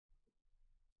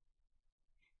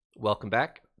Welcome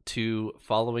back to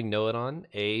Following Noadon,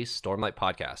 a Stormlight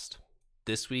podcast.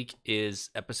 This week is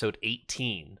episode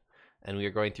 18, and we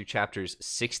are going through chapters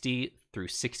 60 through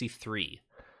 63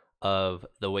 of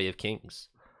The Way of Kings.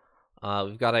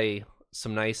 We've got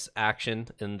some nice action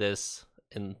in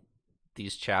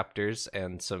these chapters,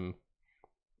 and some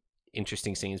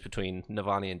interesting scenes between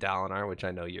Navani and Dalinar, which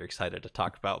I know you're excited to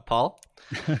talk about. Paul,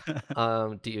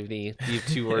 do you have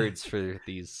two words for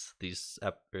these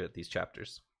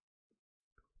chapters?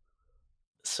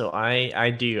 So I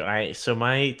do. So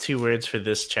my two words for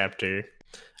this chapter,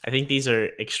 I think these are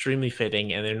extremely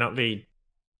fitting, and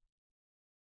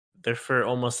they're for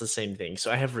almost the same thing.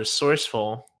 So I have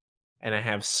resourceful and I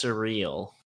have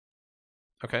surreal.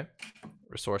 Okay.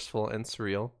 Resourceful and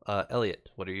surreal. Eliot,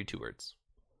 what are your two words?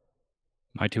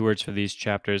 My two words for these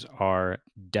chapters are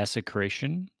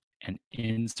desecration and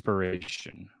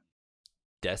inspiration.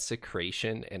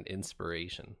 Desecration and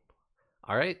inspiration.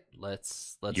 All right,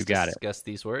 let's discuss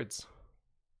these words.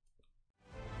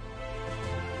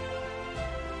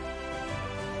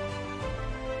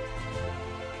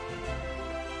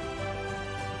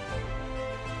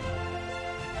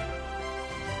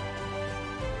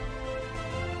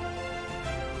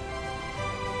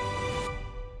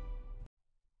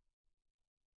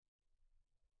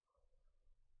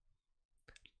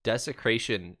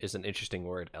 Desecration is an interesting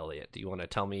word, Eliot. Do you want to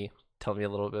tell me a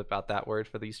little bit about that word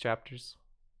for these chapters?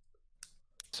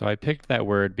 So I picked that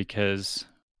word because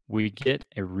we get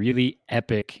a really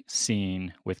epic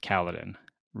scene with Kaladin.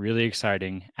 Really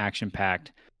exciting,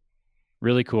 action-packed,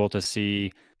 really cool to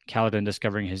see Kaladin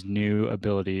discovering his new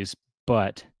abilities,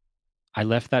 but I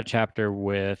left that chapter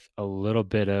with a little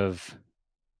bit of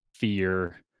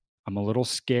fear. I'm a little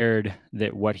scared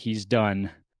that what he's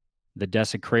done, the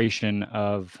desecration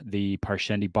of the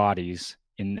Parshendi bodies,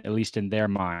 at least in their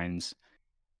minds,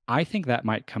 I think that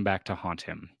might come back to haunt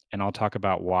him. And I'll talk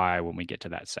about why when we get to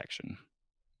that section.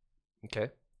 Okay.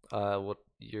 What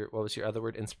was your other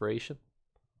word? Inspiration?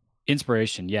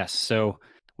 Inspiration, yes. So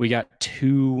we got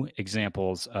two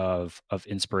examples of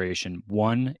inspiration.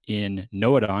 One in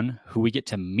Noadon, who we get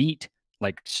to meet,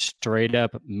 like straight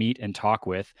up meet and talk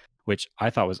with, which I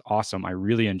thought was awesome. I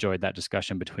really enjoyed that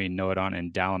discussion between Noadon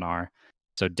and Dalinar.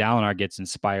 So Dalinar gets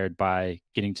inspired by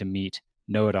getting to meet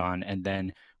Noadon, and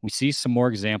then we see some more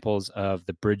examples of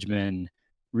the Bridgemen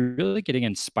really getting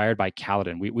inspired by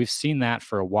Kaladin. We've seen that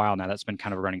for a while now. That's been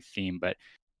kind of a running theme, but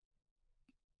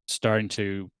starting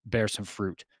to bear some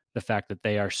fruit. The fact that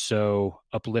they are so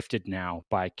uplifted now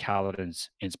by Kaladin's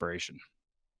inspiration.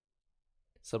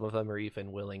 Some of them are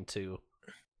even willing to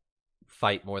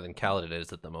fight more than Kaladin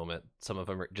is at the moment. Some of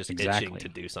them are just itching to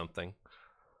do something.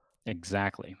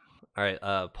 Exactly. All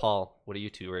right, Paul, what are your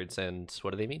two words, and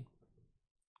what do they mean?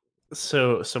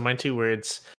 So my two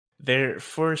words, they're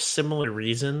for similar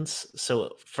reasons.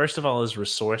 So first of all is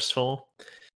resourceful,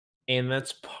 and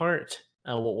that's part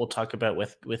what we'll talk about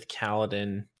with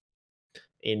Kaladin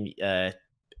in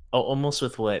almost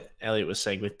with what Eliot was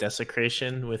saying with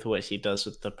desecration, with what he does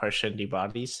with the Parshendi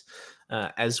bodies,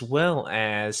 as well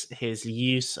as his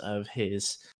use of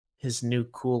his new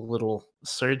cool little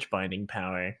surge binding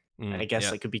power. I guess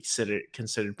that could be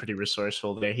considered pretty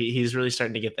resourceful there. He's really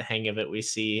starting to get the hang of it, we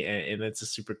see, and it's a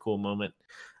super cool moment.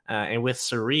 And with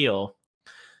surreal,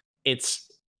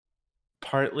 it's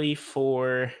partly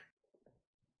for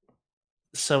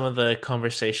some of the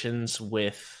conversations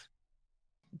with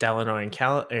Dalinar and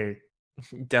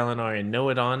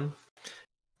Noadon,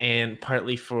 and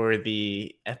partly for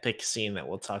the epic scene that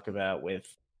we'll talk about with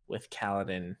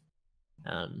Kaladin,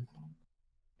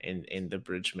 in the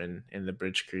Bridgemen, in the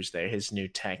bridge crews there, his new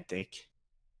tactic,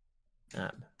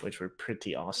 which were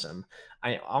pretty awesome.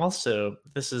 I also,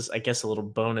 this is, I guess, a little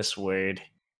bonus word.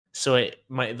 So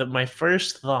my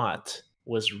first thought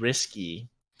was risky,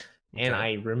 and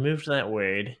I removed that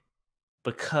word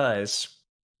because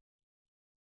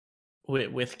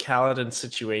with Kaladin's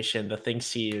situation, the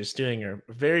things he is doing are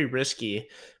very risky.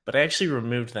 But I actually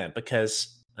removed that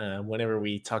because whenever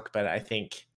we talk about it, I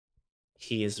think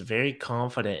he is very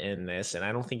confident in this, and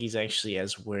I don't think he's actually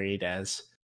as worried as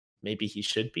maybe he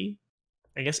should be.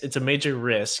 I guess it's a major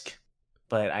risk,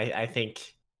 but I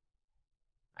think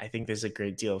there's a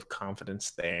great deal of confidence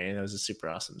there, and it was a super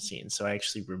awesome scene. So I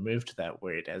actually removed that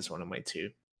word as one of my two.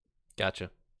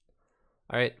 Gotcha.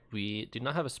 All right, we do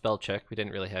not have a spell check. We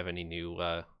didn't really have any new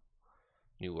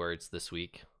words this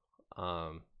week.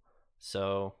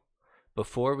 So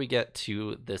before we get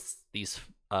to these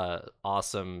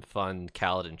awesome, fun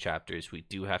Kaladin chapters, we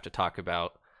do have to talk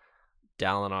about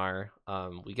Dalinar.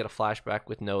 We get a flashback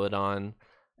with Noadon,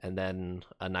 and then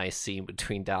a nice scene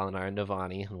between Dalinar and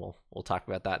Navani, and we'll talk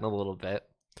about that in a little bit.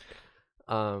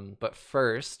 But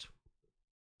first,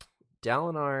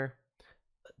 Dalinar,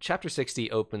 chapter 60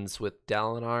 opens with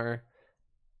Dalinar.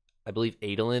 I believe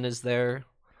Adolin is there,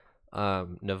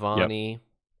 Navani,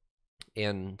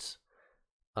 and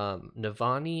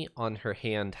Navani on her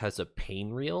hand has a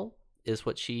pain reel, is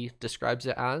what she describes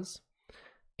it as,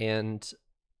 and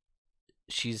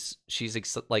she's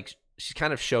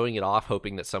kind of showing it off,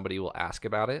 hoping that somebody will ask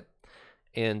about it,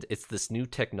 and it's this new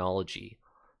technology.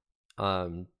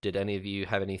 Did any of you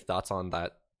have any thoughts on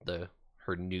that?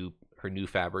 Her new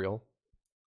fabrial?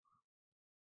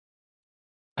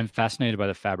 I'm fascinated by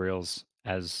the fabrials.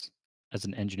 As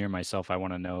an engineer myself, I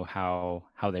want to know how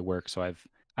they work. So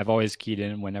I've always keyed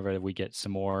in whenever we get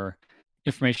some more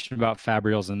information about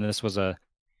fabrials, and this was a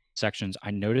sections. I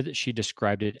noted that she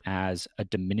described it as a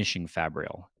diminishing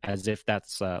fabrial, as if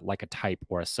that's like a type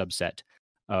or a subset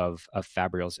of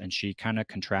fabrials, and she kind of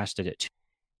contrasted it to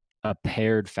a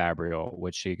paired fabrial,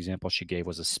 which the example she gave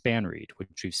was a span reed, which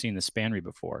we've seen the span reed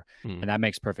before, and that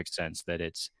makes perfect sense that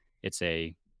it's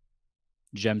a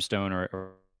gemstone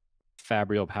or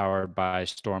fabrial powered by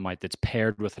Stormlight that's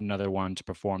paired with another one to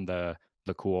perform the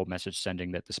cool message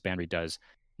sending that the span reed does.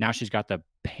 Now she's got the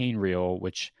pain reel,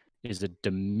 which is a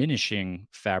diminishing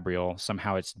fabrial.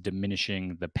 Somehow it's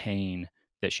diminishing the pain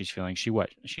that she's feeling. She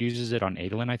uses it on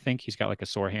Adolin, I think. He's got like a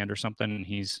sore hand or something, and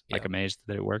he's like amazed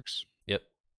that it works. Yep.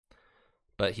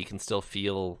 But he can still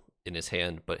feel in his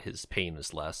hand, but his pain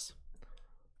is less.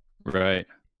 Right.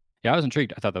 Yeah, I was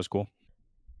intrigued. I thought that was cool.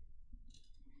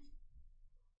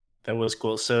 That was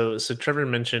cool. So Trevor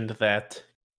mentioned that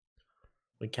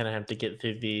we kind of have to get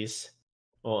through these.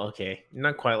 Well, okay,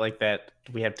 not quite like that.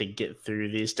 We have to get through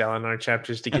these Dalinar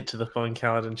chapters to get to the fun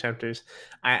Kaladin chapters.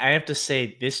 I have to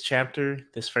say, this chapter,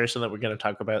 this first one that we're going to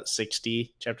talk about,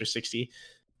 chapter 60,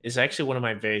 is actually one of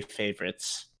my very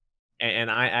favorites.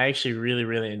 And I actually really,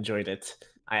 really enjoyed it.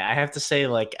 I have to say,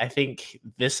 like, I think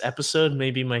this episode may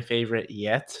be my favorite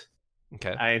yet.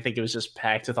 Okay. I think it was just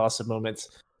packed with awesome moments,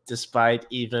 despite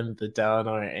even the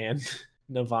Dalinar and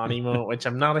Navani moment, which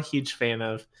I'm not a huge fan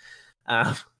of.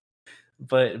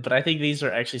 But I think these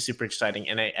are actually super exciting,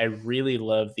 and I really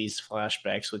love these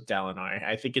flashbacks with Dalinar.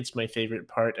 I think it's my favorite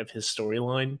part of his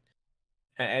storyline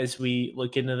as we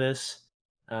look into this.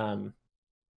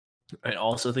 I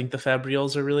also think the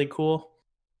Fabrials are really cool.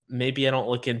 Maybe I don't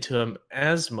look into them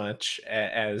as much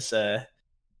as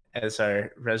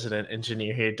our resident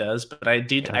engineer here does, but I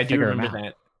do remember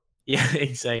that. Yeah,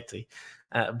 exactly.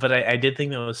 But I did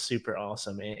think that was super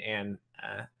awesome, and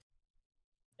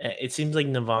it seems like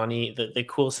Navani, the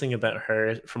coolest thing about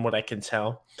her, from what I can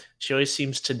tell, she always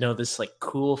seems to know this like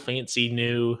cool, fancy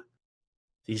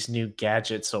these new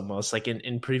gadgets almost. Like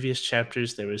in previous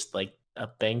chapters, there was like a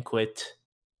banquet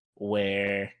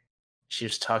where she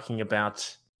was talking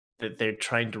about that they're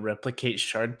trying to replicate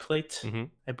Shardplate,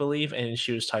 I believe, and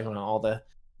she was talking about all the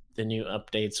new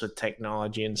updates with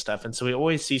technology and stuff. And so we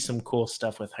always see some cool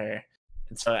stuff with her.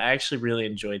 And so I actually really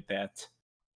enjoyed that.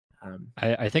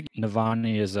 I think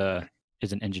Navani is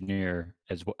an engineer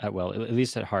as well, at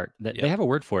least at heart. They have a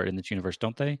word for it in this universe,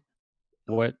 don't they?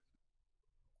 What?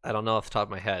 I don't know off the top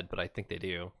of my head, but I think they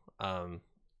do.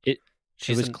 It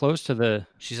was close to the.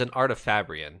 She's an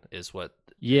Artifabrian, is what.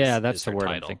 Yeah, that's the word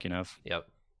title. I'm thinking of. Yep.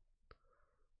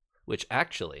 Which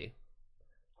actually,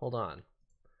 hold on.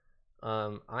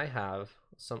 I have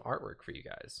some artwork for you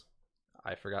guys.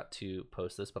 I forgot to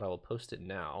post this, but I will post it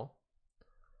now.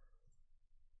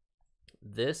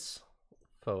 This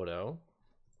photo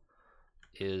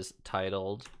is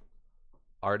titled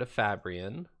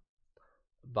Artifabrian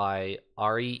by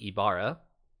Ari Ibarra,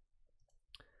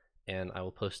 and I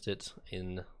will post it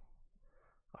in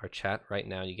our chat right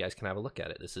now. You guys can have a look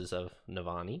at it. This is of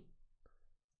Navani.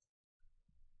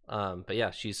 But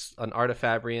yeah, she's an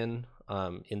Artifabrian.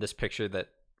 In this picture that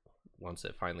once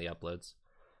it finally uploads,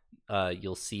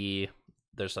 you'll see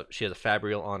she has a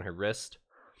Fabrial on her wrist.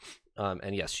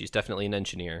 And yes, she's definitely an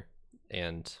engineer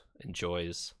and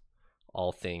enjoys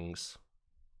all things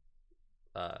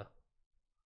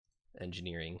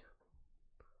engineering.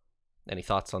 Any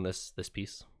thoughts on this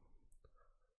piece?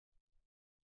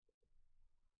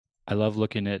 I love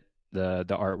looking at the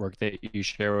artwork that you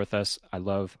share with us. I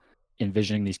love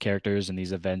envisioning these characters and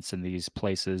these events and these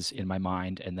places in my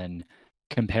mind, and then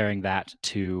comparing that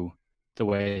to the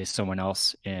way someone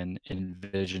else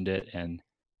envisioned it. And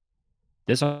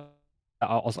this, I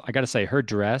got to say, her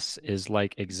dress is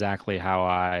like exactly how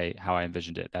I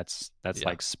envisioned it. That's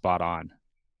like spot on,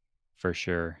 for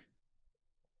sure.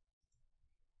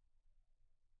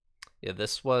 Yeah,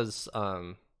 this was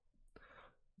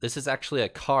this is actually a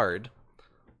card.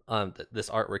 This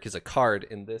artwork is a card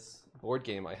in this board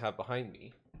game I have behind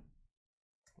me.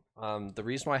 The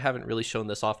reason why I haven't really shown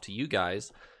this off to you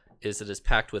guys is it is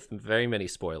packed with very many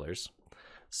spoilers.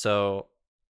 So,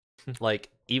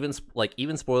 even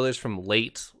spoilers from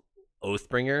late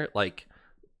Oathbringer,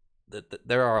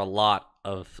 there are a lot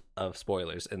of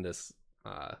spoilers in this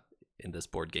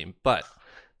board game. But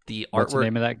the artwork. What's the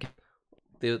name of that game?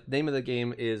 The name of the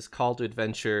game is Call to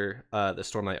Adventure: The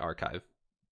Stormlight Archive.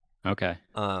 Okay.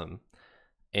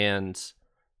 And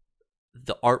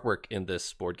the artwork in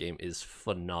this board game is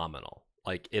phenomenal.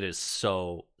 Like, it is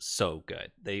so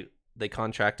good. They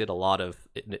contracted a lot of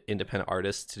independent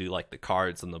artists to do like the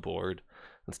cards and the board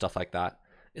and stuff like that.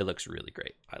 It looks really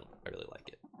great. I really like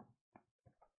it.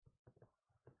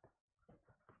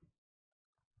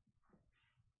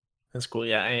 That's cool.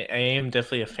 Yeah, I am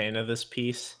definitely a fan of this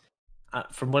piece.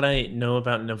 From what I know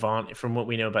about Navani, from what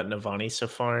we know about Navani so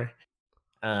far,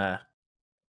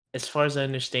 as far as I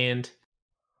understand,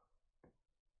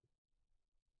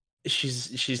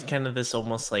 she's kind of this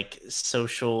almost like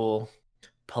social,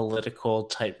 political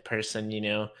type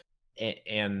person,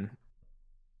 and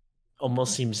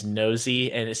almost seems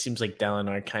nosy, and it seems like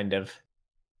Dalinar kind of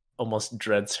almost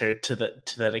dreads her to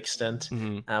that extent.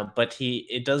 Mm-hmm. But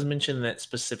it does mention that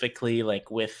specifically,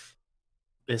 like with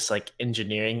this like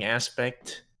engineering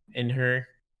aspect in her,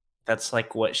 that's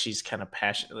like what she's kind of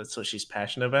passionate. That's what she's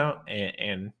passionate about,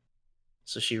 and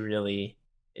so she really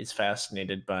is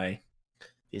fascinated by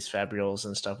these fabrioles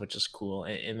and stuff, which is cool,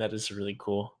 and that is a really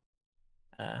cool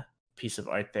piece of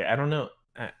art there. I don't know.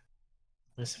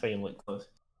 Let's see if I can look close.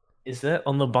 Is that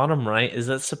on the bottom right? Is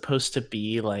that supposed to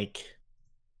be like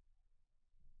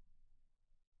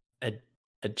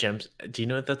a gem? Do you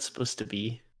know what that's supposed to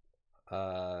be?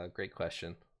 Great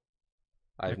question.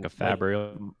 Like a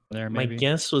fabrial there, maybe? My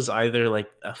guess was either like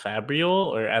a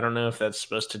fabriole, or I don't know if that's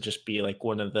supposed to just be like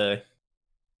one of the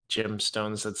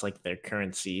gemstones that's like their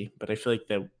currency, but I feel like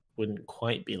that wouldn't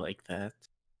quite be like that.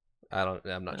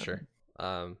 I'm not sure.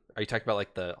 Are you talking about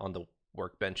like on the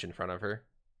workbench in front of her?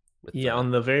 On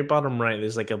the very bottom right,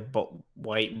 there's like a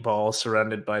white ball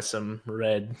surrounded by some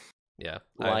red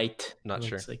light. I'm not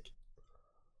sure. Like...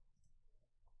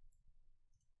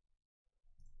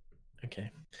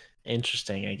 Okay.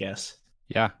 Interesting, I guess.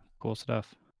 Yeah, cool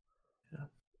stuff. Yeah.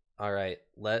 All right,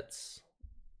 let's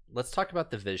talk about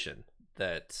the vision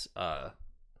that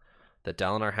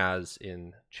Dalinar has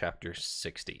in chapter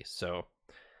 60. So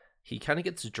he kind of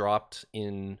gets dropped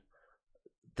in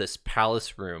this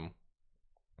palace room,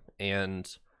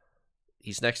 and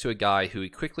he's next to a guy who he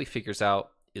quickly figures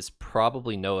out is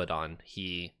probably Noadon.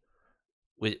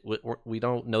 We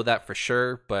don't know that for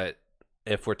sure, but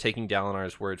if we're taking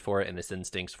Dalinar's word for it and his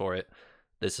instincts for it,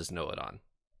 this is Noadon.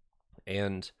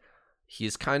 And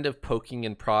he's kind of poking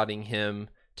and prodding him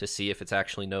to see if it's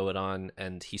actually Noadon,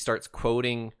 and he starts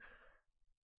quoting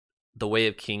The Way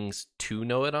of Kings to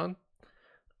Noadon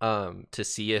to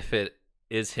see if it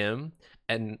is him.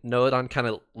 And Noadon kind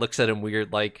of looks at him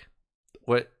weird, like,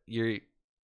 "What, you're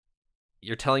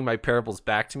telling my parables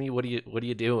back to me? What are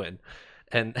you doing?"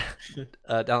 And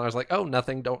Dalinar's like, "Oh,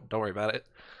 nothing. Don't worry about it."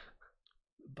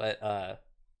 But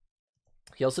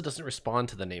he also doesn't respond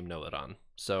to the name Noadon,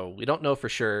 so we don't know for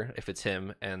sure if it's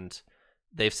him. And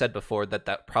they've said before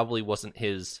that probably wasn't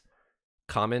his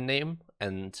common name,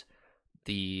 and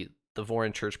the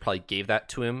Vorin Church probably gave that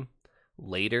to him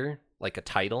later, like a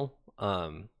title,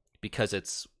 because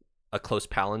it's a close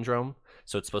palindrome,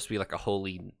 so it's supposed to be like a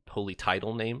holy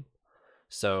title name.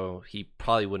 So he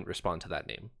probably wouldn't respond to that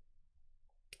name.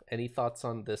 Any thoughts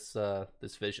on this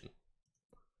vision?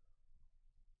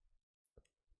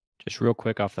 Just real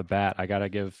quick off the bat, I gotta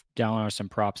give Dalinar some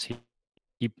props.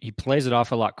 He plays it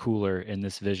off a lot cooler in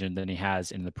this vision than he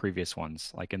has in the previous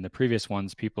ones. Like in the previous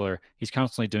ones, he's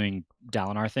constantly doing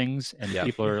Dalinar things, and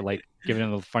people are like giving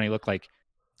him a funny look, like,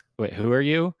 "Wait, who are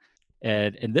you?"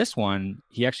 And in this one,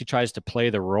 he actually tries to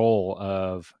play the role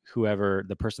of whoever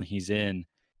the person he's in,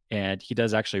 and he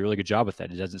does actually a really good job with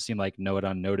that. It doesn't seem like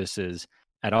Noadon notices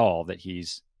at all that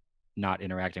he's not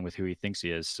interacting with who he thinks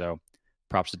he is. So,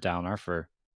 props to Dalinar for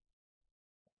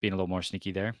being a little more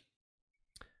sneaky there.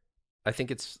 I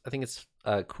think it's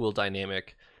a cool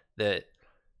dynamic that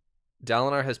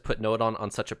Dalinar has put Noadon on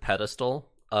such a pedestal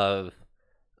of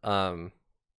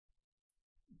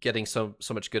getting so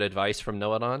much good advice from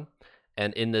Noadon,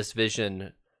 and in this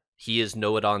vision he is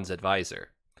Noadon's advisor.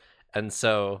 And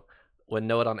so when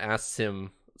Noadon asks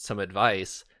him some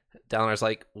advice, Dalinar's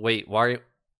like, "Wait, why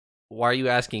are you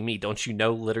asking me? Don't you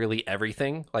know literally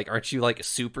everything? Like, aren't you like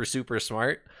super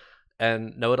smart?"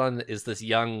 And Noadon is this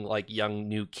young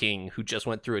new king who just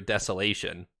went through a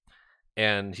desolation.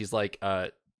 And he's like,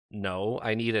 "No,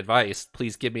 I need advice.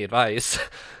 Please give me advice."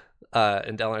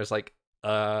 And Dalinar's like,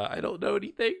 "I don't know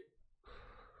anything."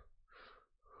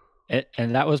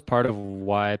 And that was part of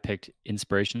why I picked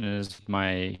inspiration as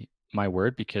my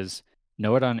word, because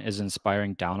Noadon is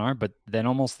inspiring Dalinar, but then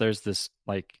almost there's this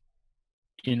like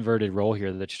inverted role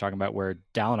here that you're talking about where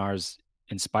Dalinar's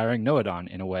inspiring Noadon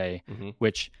in a way,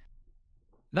 which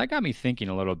that got me thinking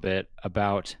a little bit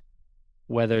about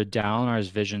whether Dalinar's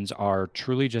visions are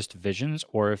truly just visions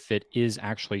or if it is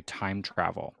actually time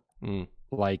travel.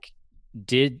 Like,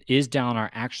 is Dalinar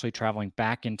actually traveling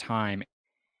back in time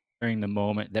during the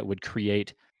moment that would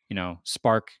create,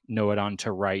 spark Noadon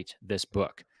to write this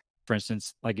book? For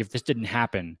instance, like if this didn't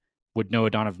happen, would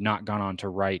Noadon have not gone on to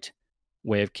write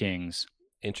Way of Kings?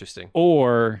 Interesting.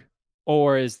 Or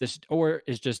is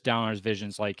just Dalinar's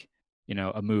visions like,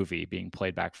 a movie being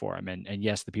played back for him, and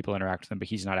yes, the people interact with him, but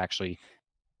he's not actually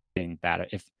being that,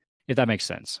 if that makes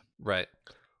sense. Right.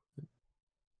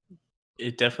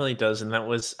 It definitely does, and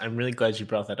I'm really glad you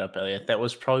brought that up, Elliot. That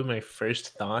was probably my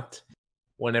first thought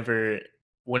whenever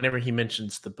he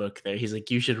mentions the book there. He's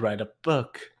like, you should write a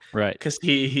book. Right. Because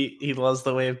he loves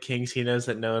the Way of Kings. He knows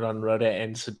that Noadon wrote it,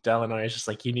 and so Dalinar is just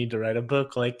like, you need to write a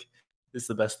book. Like, this is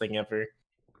the best thing ever.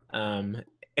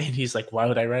 And he's like, why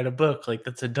would I write a book? Like,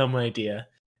 that's a dumb idea.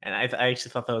 And I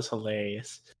actually thought that was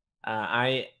hilarious.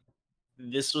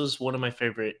 This was one of my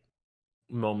favorite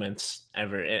moments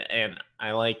ever, and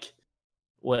I like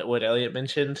what Elliot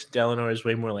mentioned. Dalinar is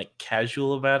way more like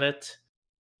casual about it,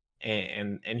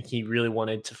 and he really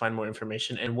wanted to find more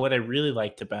information. And what I really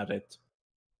liked about it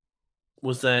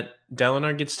was that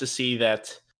Dalinar gets to see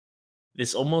that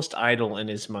this almost idol in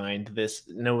his mind, this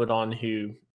Noadon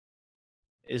who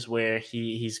is where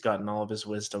he's gotten all of his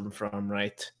wisdom from,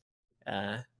 right?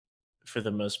 For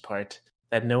the most part,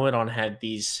 that Noadon had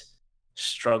these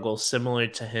struggles similar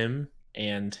to him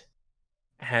and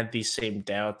had these same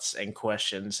doubts and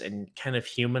questions and kind of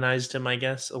humanized him, I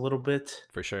guess, a little bit.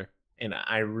 For sure. And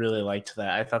I really liked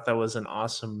that. I thought that was an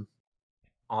awesome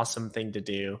thing to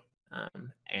do.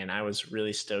 And I was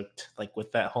really stoked, like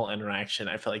with that whole interaction.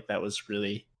 I felt like that was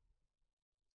really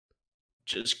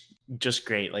just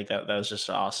great. Like that was just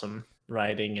awesome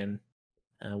writing and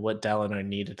what Dalinar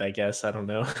needed, I guess. I don't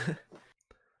know.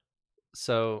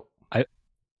 So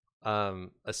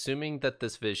assuming that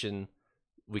this vision,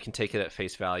 we can take it at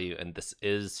face value, and this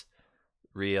is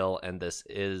real, and this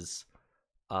is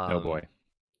oh boy,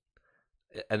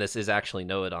 and this is actually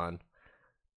Noadon.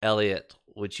 Elliot,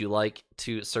 would you like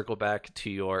to circle back to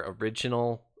your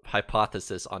original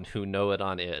hypothesis on who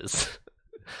Noadon is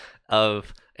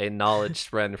of a knowledge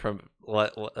friend from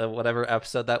whatever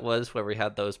episode that was where we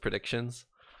had those predictions?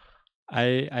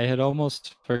 I had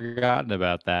almost forgotten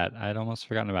about that.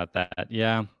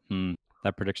 Yeah.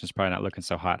 That prediction's probably not looking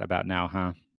so hot about now,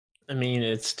 huh? I mean,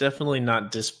 it's definitely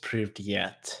not disproved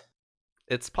yet.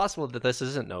 It's possible that this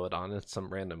isn't Noadon. It's some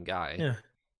random guy. Yeah.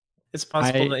 It's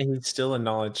possible that he's still a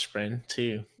knowledge friend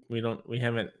too. We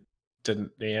haven't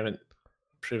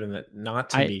proven that not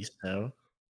to be so.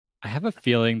 I have a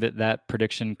feeling that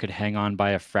prediction could hang on by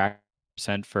a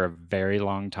fraction for a very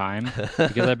long time,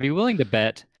 because I'd be willing to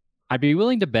bet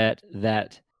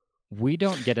that we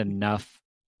don't get enough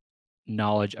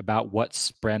knowledge about what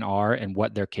Spren are and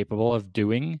what they're capable of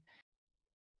doing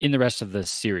in the rest of the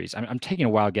series. I'm taking a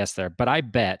wild guess there, but I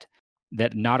bet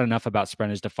that not enough about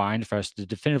Spren is defined for us to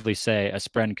definitively say a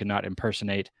Spren could not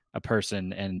impersonate a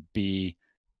person and be,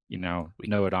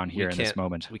 Noadon here in this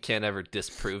moment. We can't ever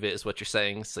disprove it, is what you're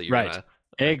saying. So you're right.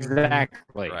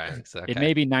 Exactly. Right. Exactly. It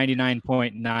may be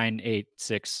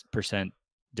 99.986%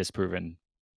 disproven,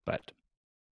 but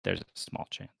there's a small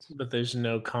chance. But there's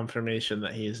no confirmation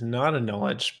that he is not a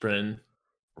knowledge Spren.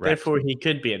 Right. Therefore, he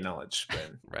could be a knowledge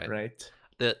Spren. Right.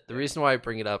 The reason why I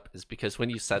bring it up is because when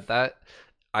you said that,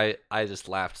 I just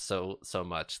laughed so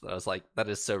much that I was like, that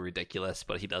is so ridiculous,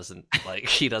 but he doesn't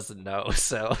know.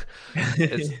 So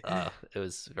it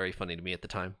was very funny to me at the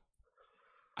time.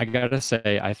 I gotta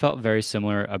say, I felt very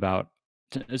similar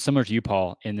to you,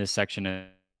 Paul, in this section.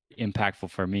 Impactful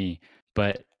for me,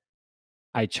 but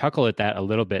I chuckle at that a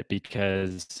little bit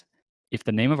because if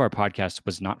the name of our podcast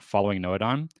was not Following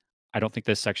Noadon, I don't think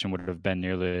this section would have been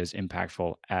nearly as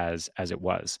impactful as it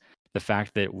was. The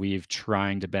fact that we've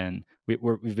been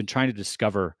trying to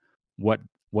discover what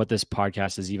this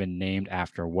podcast is even named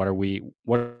after. What do we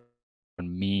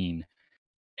mean?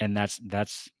 And that's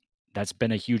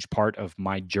been a huge part of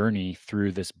my journey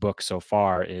through this book so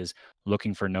far, is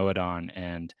looking for Noadon.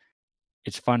 And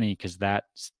it's funny because that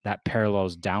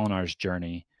parallels Dalinar's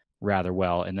journey rather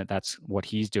well, and that's what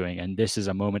he's doing. And this is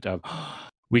a moment of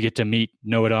we get to meet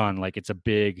Noadon. Like, it's a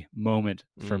big moment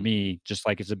for me, just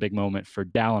like it's a big moment for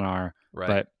Dalinar. Right.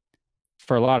 But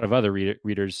for a lot of other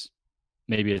readers,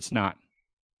 maybe it's not.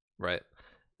 Right.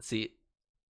 See,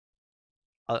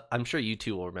 I'm sure you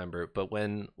two will remember, but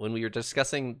when we were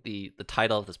discussing the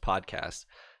title of this podcast,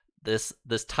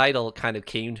 this title kind of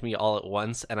came to me all at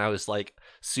once, and I was like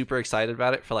super excited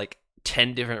about it for like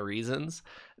 10 different reasons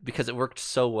because it worked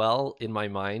so well in my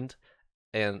mind.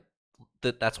 And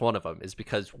that's one of them, is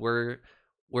because we're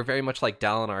very much like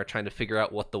Dal and I are trying to figure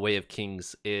out what the Way of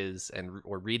Kings is, and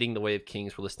we're reading the Way of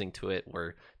Kings, we're listening to it,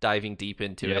 we're diving deep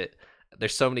into it.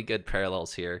 There's so many good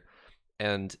parallels here.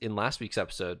 And in last week's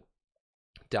episode,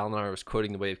 Dal and I was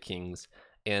quoting the Way of Kings,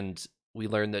 and we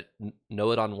learned that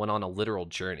Noadon went on a literal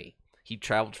journey. He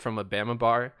traveled from a Bama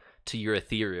bar to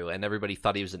Urithiru, and everybody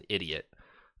thought he was an idiot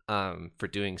for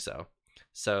doing so.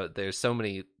 So there's so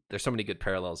many good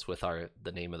parallels with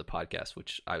the name of the podcast,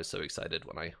 which I was so excited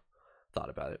when I thought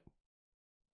about it.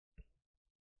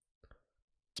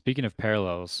 Speaking of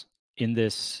parallels, in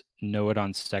this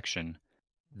Noadon section,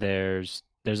 there's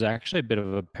actually a bit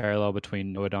of a parallel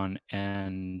between Noadon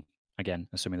and, again,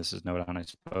 assuming this is Noadon, I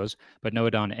suppose, but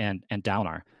Noadon and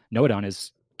Dalinar. Noadon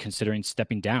is considering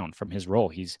stepping down from his role.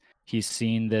 He's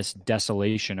seen this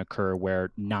desolation occur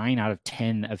where 9 out of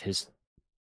 10 of his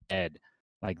dead.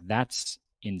 Like, that's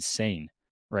insane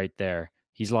right there.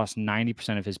 He's lost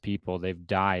 90% of his people. They've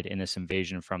died in this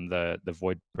invasion from the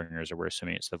Voidbringers, or we're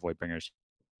assuming it's the Voidbringers.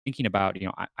 Thinking about,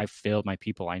 I failed my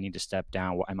people. I need to step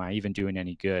down. Am I even doing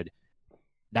any good?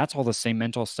 That's all the same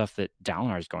mental stuff that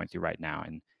Dalinar is going through right now.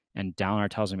 And Dalinar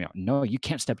tells him, no, you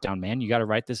can't step down, man. You got to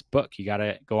write this book. You got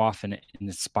to go off and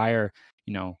inspire,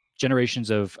 generations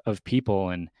of people.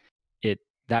 And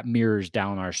that mirrors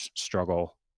Dalinar's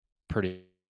struggle pretty,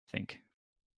 I think.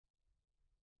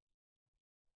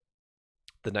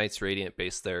 The Knights Radiant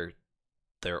base their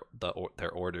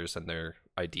orders and their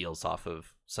ideals off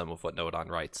of some of what Noadon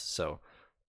writes. So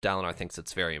Dalinar thinks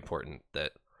it's very important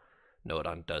that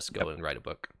Noadon does go and write a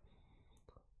book.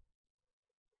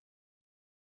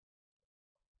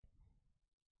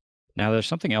 Now, there's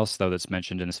something else, though, that's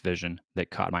mentioned in this vision that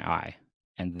caught my eye,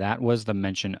 and that was the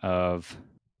mention of,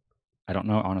 I don't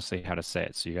know honestly how to say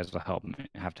it, so you guys will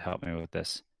have to help me with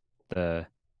this. The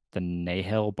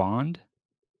Nahel bond.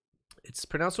 It's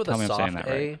pronounced with a soft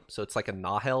A, right? So it's like a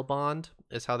Nahel bond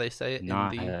is how they say it.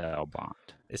 Nahel bond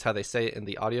is how they say it in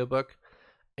the audiobook.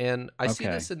 And I see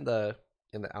this in the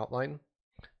outline.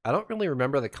 I don't really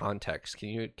remember the context. Can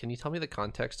you tell me the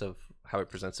context of how it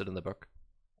presents it in the book?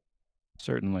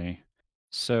 Certainly.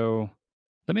 So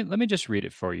let me just read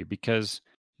it for you, because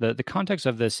the context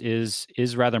of this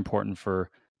is rather important for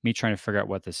me trying to figure out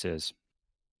what this is.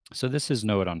 So this is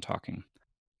Noadon talking.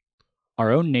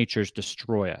 Our own natures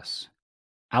destroy us.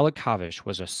 Alakavish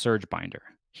was a surge binder.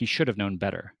 He should have known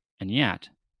better. And yet,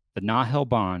 the Nahel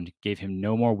bond gave him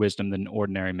no more wisdom than an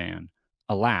ordinary man.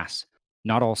 Alas,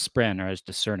 not all Spren are as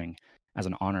discerning as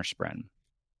an honor Spren.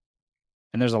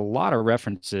 And there's a lot of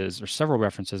references, or several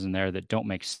references in there that don't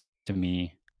make sense to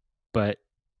me, but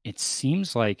it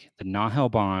seems like the Nahel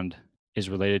bond is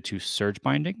related to surge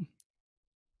binding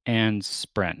and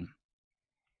Spren.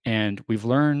 And we've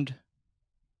learned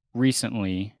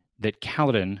recently that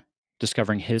Kaladin,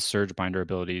 discovering his surge binder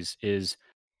abilities, is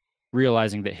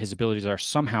realizing that his abilities are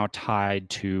somehow tied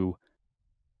to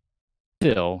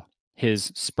Phil,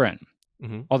 his Spren.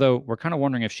 Mm-hmm. Although we're kind of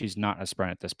wondering if she's not a Spren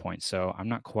at this point, so I'm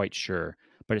not quite sure.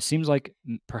 But it seems like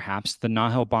perhaps the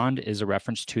Nahel bond is a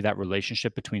reference to that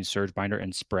relationship between surge binder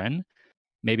and Spren,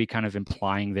 maybe kind of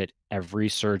implying that every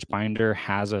surge binder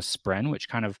has a Spren, which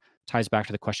kind of ties back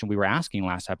to the question we were asking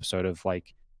last episode of,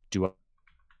 like, do I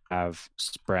have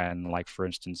Spren? Like, for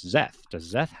instance, Zeth.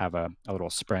 Does Zeth have a little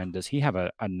Spren? Does he have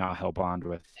a Nahel bond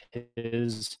with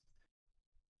his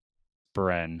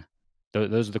Spren?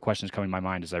 Those are the questions coming to my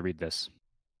mind as I read this.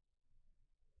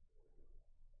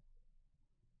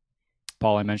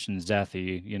 Paul, I mentioned Zeth.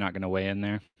 You're not going to weigh in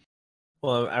there?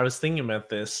 Well, I was thinking about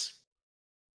this,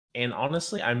 and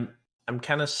honestly, I'm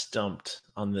kind of stumped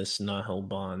on this Nahel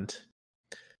bond.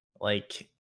 Like,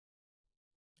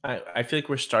 I feel like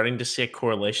we're starting to see a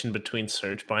correlation between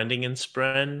surge binding and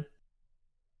Spren.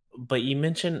 But you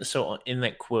mentioned, so in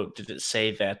that quote, did it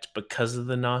say that because of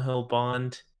the Nahel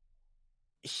bond,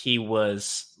 he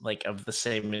was like of the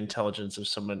same intelligence of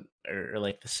someone, or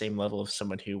like the same level of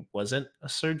someone who wasn't a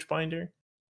surge binder?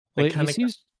 Like, well,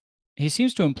 he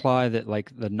seems to imply that,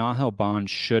 like, the Nahel bond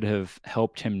should have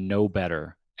helped him know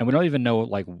better, and we don't even know,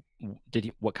 like,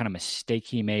 what kind of mistake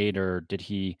he made, or did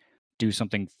he do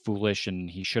something foolish and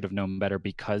he should have known better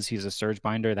because he's a surge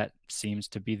binder? That seems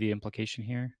to be the implication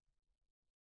here.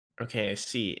 Okay, I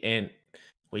see. And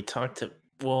we talked to,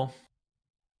 well,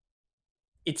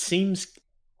 it seems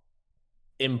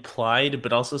implied,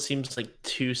 but also seems like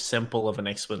too simple of an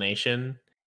explanation.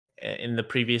 In the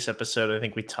previous episode, I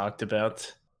think we talked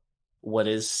about what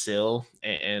is Syl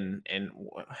and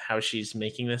how she's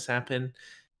making this happen.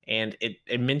 And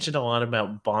it mentioned a lot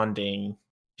about bonding.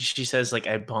 She says like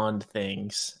I bond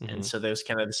things, and so there's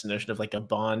kind of this notion of like a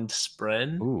bond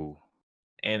spren. Ooh.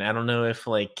 And I don't know if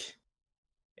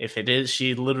it is,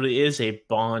 she literally is a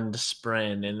bond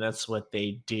spren, and that's what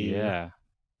they do. Yeah.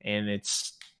 And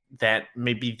it's that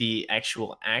maybe the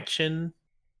actual action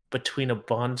between a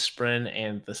bond spren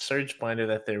and the surge binder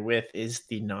that they're with is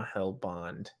the Nahel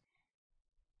bond.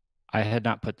 I had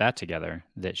not put that together,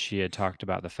 that she had talked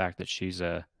about the fact that she's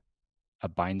a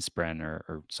bind spren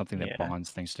or something that Yeah. bonds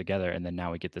things together, and then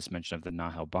now we get this mention of the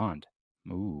Nahel bond.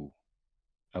 Ooh.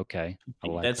 Okay. I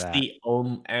like That's that. the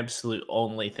absolute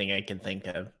only thing I can think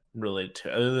of related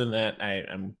to. Other than that,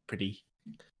 I'm pretty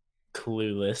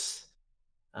clueless.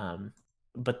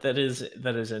 But that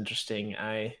is interesting.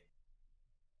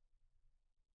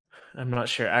 I'm not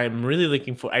sure. I'm really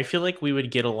looking for. I feel like we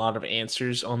would get a lot of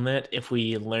answers on that if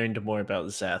we learned more about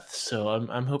Zeth. So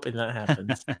I'm hoping that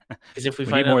happens. Because if we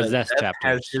We find need out more that Zeth Zeth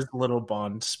has chapters. his little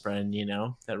bond spren,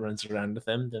 that runs around with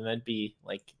him, then that'd be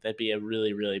a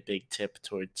really really big tip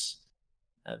towards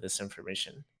this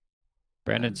information.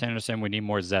 Brandon Sanderson, we need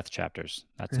more Zeth chapters.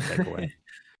 That's a takeaway.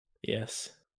 Yes,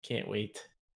 can't wait.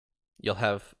 You'll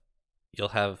have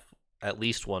at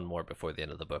least one more before the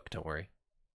end of the book. Don't worry.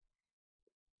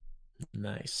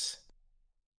 Nice.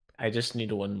 I just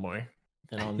need one more,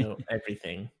 then I'll know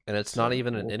everything. And it's not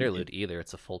even an interlude either.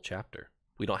 It's a full chapter.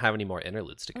 We don't have any more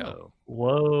interludes to go. Oh.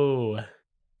 Whoa,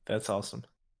 that's awesome.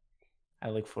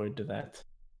 I look forward to that.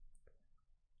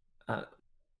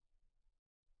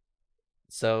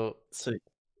 So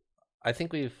I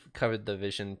think we've covered the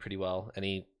vision pretty well.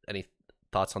 Any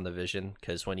thoughts on the vision?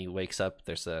 Because when he wakes up,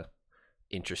 there's a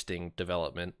interesting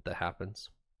development that happens.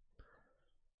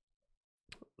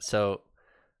 So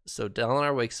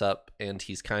Dalinar wakes up and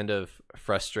he's kind of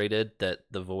frustrated that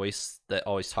the voice that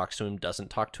always talks to him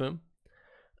doesn't talk to him.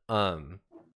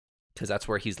 Because that's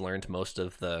where he's learned most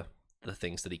of the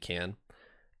things that he can.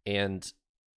 And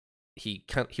he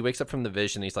wakes up from the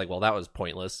vision and he's like, well, that was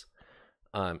pointless.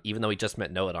 Even though he just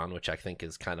met Noadon, which I think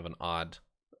is kind of an odd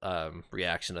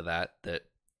reaction to that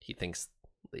he thinks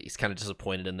he's kind of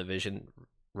disappointed in the vision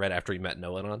right after he met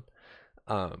Noadon.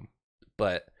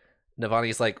 But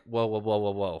Navani's like,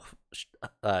 whoa,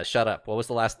 shut up. What was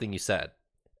the last thing you said?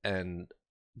 And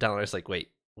Dalinar's like, wait,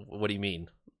 what do you mean?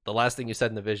 The last thing you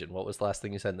said in the vision. What was the last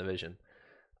thing you said in the vision?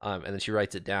 And then she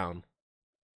writes it down.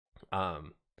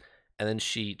 And then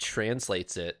she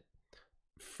translates it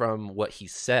from what he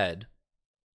said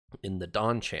in the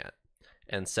Dawn chant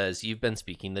and says, you've been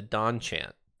speaking the Dawn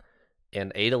chant.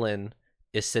 And Adolin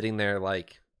is sitting there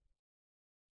like,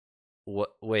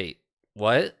 what? Wait,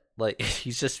 what? Like,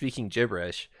 he's just speaking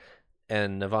gibberish.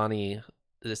 And Navani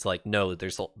is like, no,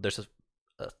 there's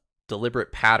a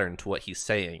deliberate pattern to what he's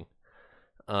saying.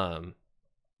 And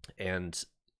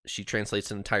she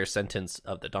translates an entire sentence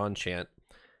of the Dawn chant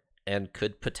and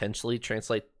could potentially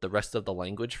translate the rest of the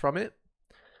language from it,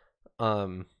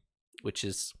 which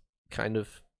is kind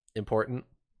of important.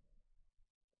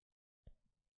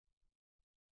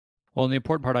 Well, and the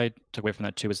important part I took away from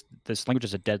that too is this language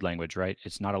is a dead language, right?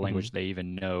 It's not a language they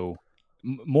even know.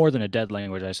 More than a dead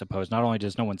language, I suppose. Not only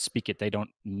does no one speak it, they don't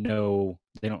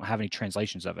have any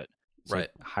translations of it. It's right.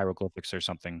 like hieroglyphics or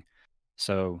something.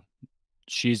 So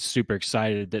she's super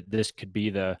excited that this could be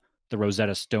the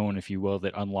Rosetta Stone, if you will,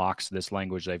 that unlocks this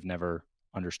language they've never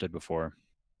understood before.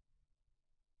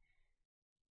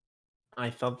 I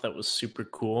thought that was super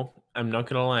cool. I'm not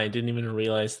gonna lie, I didn't even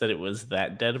realize that it was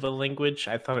that dead of a language.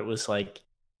 I thought it was like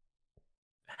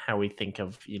how we think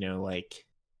of, like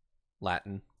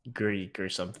Latin, Greek or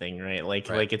something, right? Like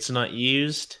it's not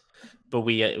used, but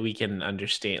we can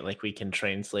understand, like we can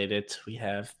translate it. We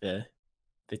have the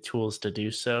tools to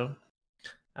do so.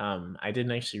 I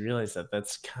didn't actually realize that.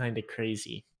 That's kind of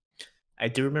crazy. I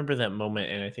do remember that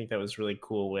moment, and I think that was really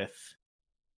cool with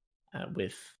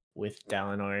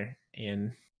Dalinar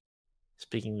and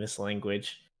speaking this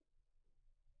language,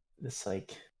 this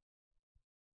like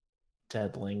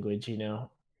dead language. I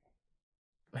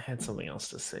had something else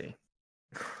to say.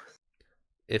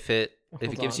 If it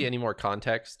gives you any more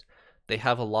context, they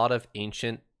have a lot of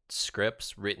ancient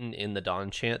scripts written in the Dawn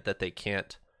chant that they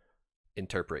can't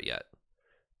interpret yet.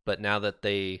 But now that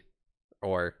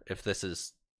or if this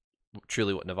is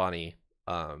truly what Navani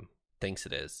thinks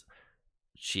it is,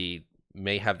 she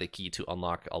may have the key to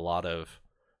unlock a lot of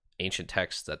ancient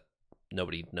texts that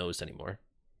nobody knows anymore.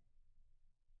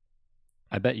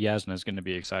 I bet Yasna's going to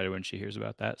be excited when she hears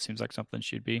about that. Seems like something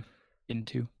she'd be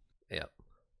into. Yeah.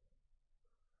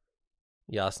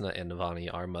 Yasna and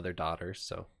Navani are mother-daughters,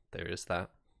 so there is that.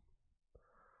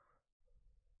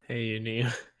 Hey,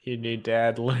 your new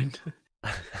dad learned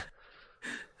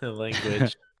the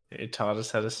language. It taught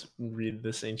us how to read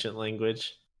this ancient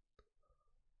language.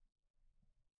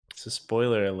 So,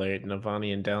 spoiler alert: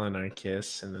 Navani and Dalinar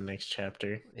kiss in the next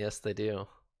chapter. Yes, they do.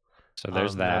 So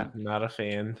there's that. Not a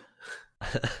fan.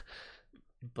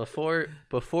 Before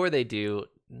they do,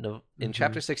 in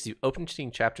chapter 60,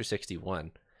 opening chapter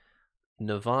 61,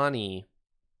 Navani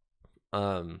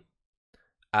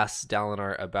asks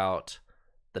Dalinar about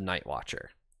the Night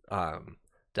Watcher.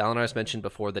 Dalinar has mentioned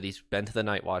before that he's been to the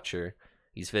Night Watcher,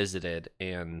 he's visited,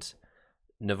 and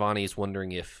Navani is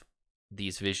wondering if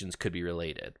these visions could be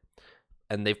related.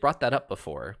 And they've brought that up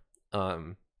before,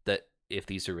 that if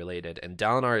these are related, and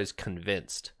Dalinar is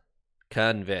convinced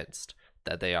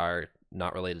that they are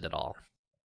not related at all,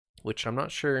 which I'm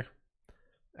not sure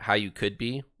how you could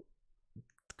be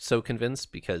so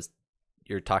convinced, because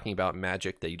you're talking about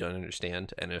magic that you don't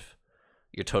understand, and if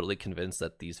you're totally convinced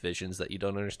that these visions that you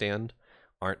don't understand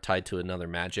aren't tied to another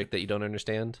magic that you don't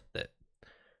understand, but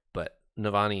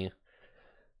Navani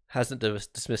hasn't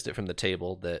dismissed it from the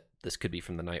table that this could be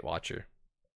from the Night Watcher.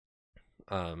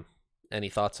 Any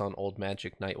thoughts on old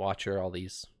magic, Night Watcher, all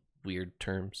these weird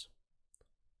terms?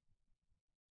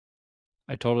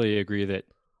 I totally agree that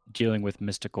dealing with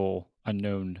mystical,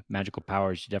 unknown magical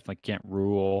powers, you definitely can't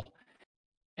rule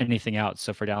anything out.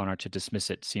 So for Dalinar to dismiss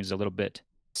it seems a little bit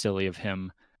silly of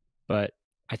him. But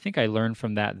I think I learned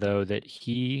from that, though, that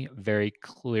he very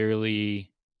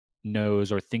clearly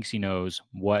knows, or thinks he knows,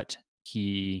 what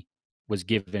he was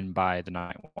given by the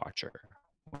Night Watcher.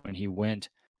 When he went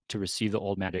to receive the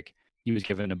old magic, he was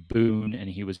given a boon and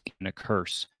he was given a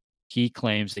curse. He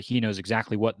claims that he knows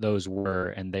exactly what those were,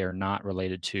 and they are not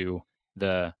related to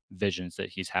the visions that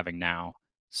he's having now.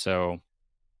 So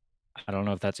I don't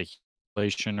know if that's a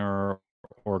relation or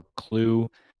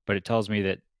clue, but it tells me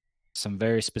that some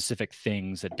very specific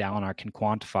things that Dalinar can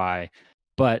quantify,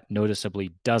 but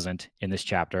noticeably doesn't in this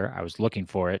chapter. I was looking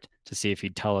for it to see if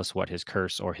he'd tell us what his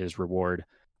curse or his reward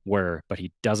were, but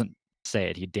he doesn't say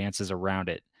it. He dances around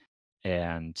it,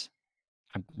 and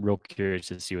I'm real curious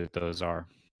to see what those are.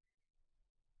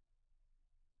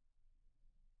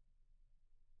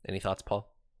 Any thoughts, Paul?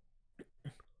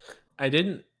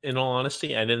 In all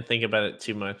honesty, I didn't think about it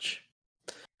too much.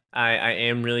 I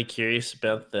am really curious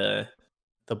about the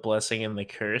blessing and the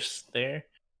curse there.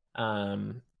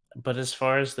 But as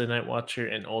far as the Night Watcher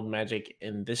and old magic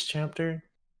in this chapter,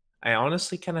 I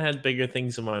honestly kind of had bigger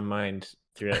things in my mind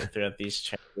throughout these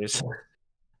chapters.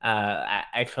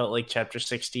 I felt like chapter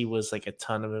 60 was like a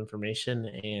ton of information,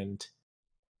 and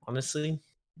honestly,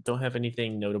 don't have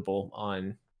anything notable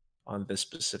on this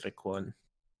specific one.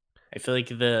 I feel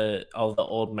like all the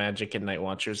old magic and Night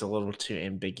Watcher is a little too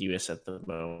ambiguous at the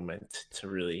moment to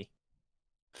really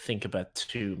think about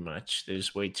too much.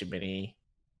 There's way too many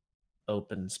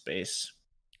open space.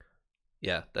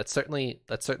 Yeah, that's certainly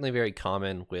very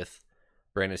common with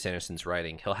Brandon Sanderson's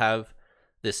writing. He'll have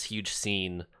this huge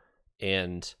scene,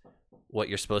 and what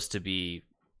you're supposed to be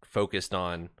focused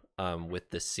on with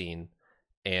this scene,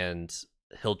 and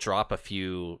he'll drop a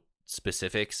few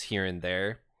specifics here and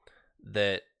there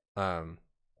that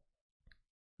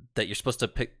that you're supposed to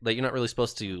pick, that you're not really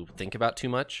supposed to think about too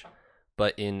much,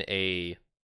 but from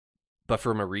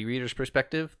a rereader's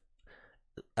perspective,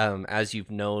 as you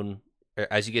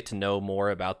get to know more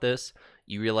about this,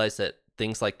 you realize that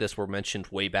things like this were mentioned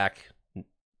way back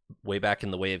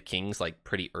in the Way of Kings, like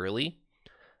pretty early,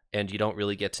 and you don't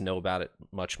really get to know about it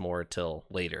much more till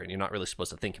later, and you're not really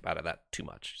supposed to think about it that too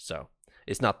much. So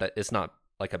it's not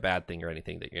like a bad thing or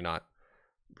anything that you're not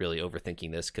really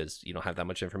overthinking this, because you don't have that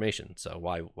much information. So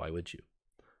why would you?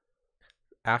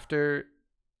 After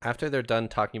they're done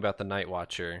talking about the Night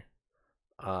Watcher,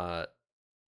 Dalinar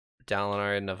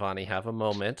and Navani have a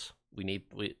moment. We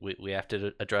have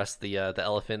to address the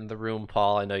elephant in the room,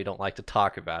 Paul. I know you don't like to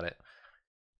talk about it,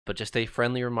 but just a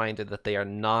friendly reminder that they are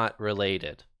not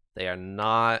related. They are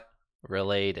not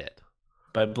related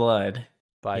By blood.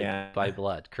 By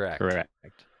blood, correct.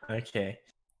 Okay.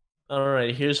 All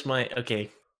right,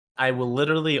 I will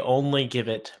literally only give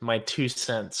it my 2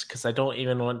 cents because I don't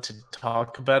even want to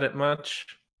talk about it much.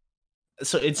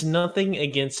 So it's nothing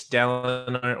against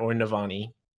Dalinar or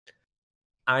Navani.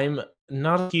 I'm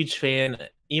not a huge fan,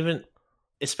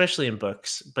 especially in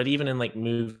books, but even in like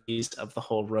movies, of the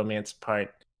whole romance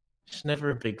part. Just never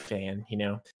a big fan,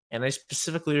 And I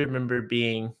specifically remember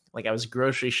being like, I was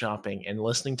grocery shopping and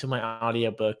listening to my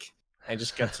audiobook. I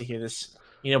just got to hear this.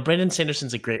 Brandon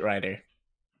Sanderson's a great writer.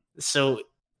 So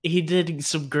he did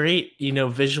some great,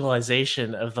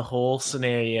 visualization of the whole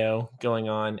scenario going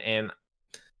on. And,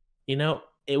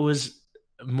 it was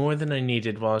more than I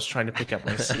needed while I was trying to pick up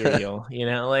my cereal. You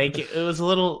know, like it was a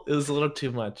little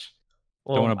too much.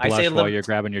 Don't Well, want to I say blush a while little. you're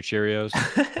grabbing your Cheerios.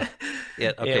 Yeah,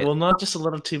 Yeah, okay. well, not just a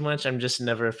little too much. I'm just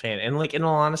never a fan. And like in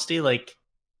all honesty, like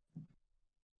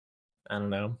I don't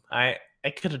know. I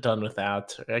could have done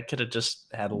without. Or I could have just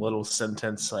had a little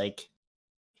sentence like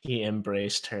he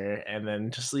embraced her, and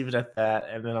then just leave it at that.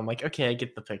 And then I'm like, okay, I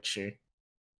get the picture.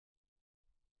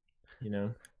 You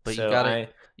know. But So I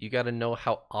you gotta know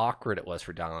how awkward it was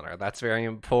for Dalinar. That's very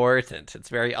important. It's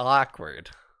very awkward.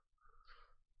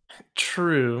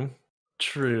 true,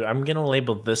 true. I'm gonna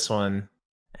label this one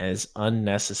as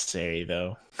unnecessary,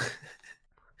 though.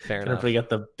 Fair Gonna enough. bring up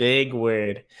the big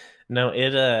word. No,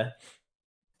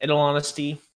 in all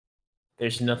honesty,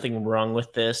 there's nothing wrong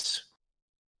with this.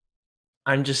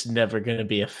 I'm just never gonna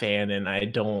be a fan, and I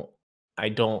don't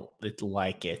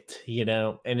like it, you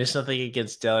know. And it's nothing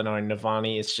against Dalinar and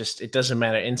Navani. It's just it doesn't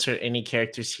matter. Insert any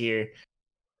characters here.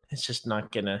 It's just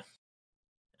not gonna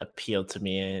appeal to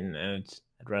me, and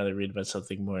I'd rather read about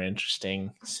something more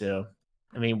interesting. So,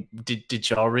 I mean, did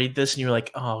y'all read this and you were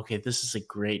like, oh, okay, this is a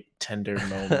great tender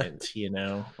moment, you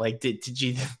know? Like, did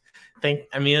you think?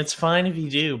 I mean, it's fine if you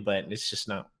do, but it's just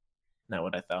not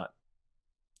what I thought.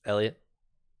 Elliot?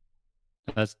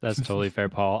 That's totally fair,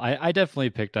 Paul. I definitely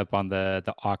picked up on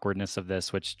the awkwardness of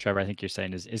this, which Trevor, I think you're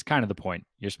saying is kind of the point.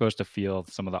 You're supposed to feel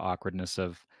some of the awkwardness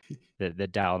of that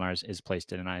Dalinar is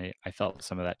placed in, and I felt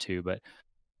some of that too. But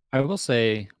I will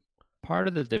say part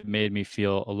of it that made me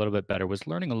feel a little bit better was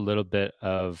learning a little bit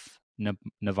of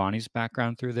Navani's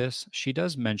background through this. She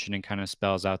does mention and kind of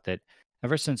spells out that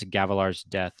ever since Gavilar's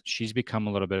death, she's become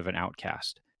a little bit of an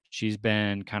outcast. She's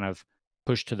been kind of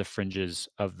pushed to the fringes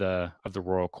of the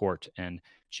royal court, and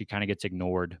she kind of gets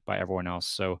ignored by everyone else.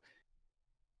 So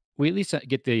we at least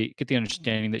get the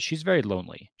understanding that she's very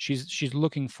lonely. She's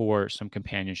looking for some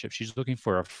companionship. She's looking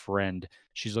for a friend.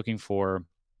 She's looking for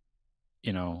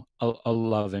a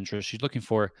love interest. She's looking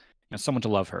for someone to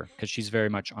love her because she's very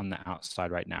much on the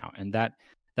outside right now, and that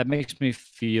makes me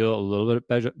feel a little bit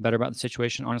better about the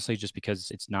situation, honestly, just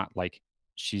because it's not like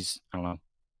she's, I don't know,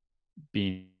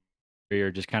 being or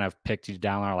just kind of picked you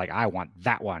down or like, I want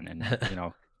that one, and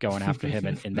going after him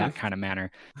in that kind of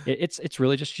manner. It's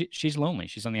really just she's lonely.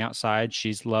 She's on the outside.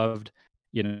 She's loved,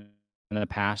 in the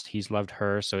past. He's loved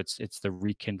her, so it's the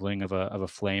rekindling of a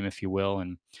flame, if you will.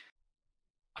 And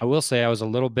I will say I was a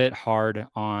little bit hard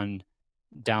on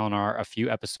Dalinar a few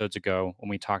episodes ago when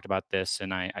we talked about this,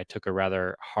 and I took a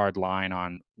rather hard line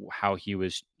on how he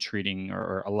was treating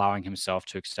or allowing himself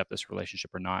to accept this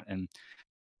relationship or not. And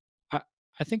I,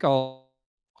 I think I'll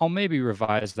maybe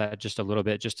revise that just a little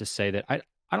bit, just to say that I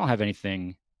don't have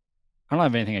anything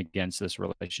against this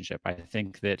relationship. I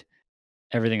think that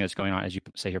everything that's going on, as you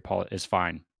say here, Paul, is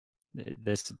fine.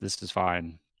 This is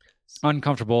fine.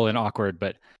 Uncomfortable and awkward,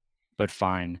 but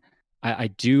fine. I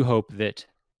do hope that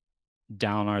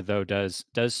Dalinar, though, does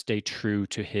stay true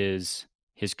to his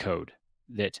code.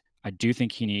 That I do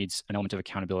think he needs an element of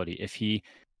accountability. If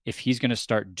he's going to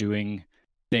start doing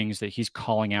things that he's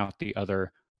calling out the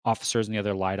other officers and the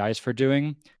other light eyes for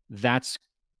doing, that's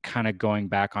kind of going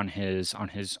back on his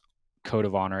code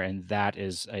of honor, and that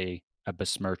is a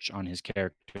besmirch on his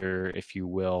character, if you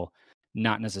will,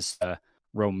 not necessarily a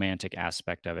romantic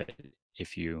aspect of it,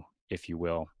 if you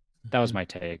will. That was my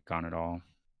take on it all.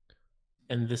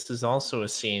 And this is also a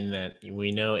scene that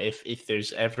we know if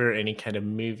there's ever any kind of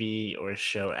movie or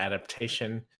show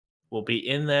adaptation, will be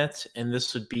in that, and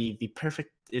this would be the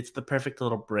perfect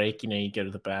little break. You go to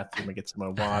the bathroom and get some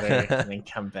more water, and then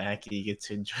come back, and you get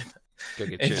to enjoy Go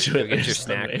get your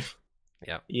snack.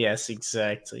 Yeah. Yes,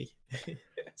 exactly.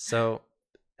 So,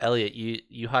 Elliot,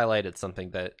 you highlighted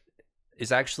something that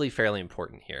is actually fairly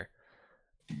important here.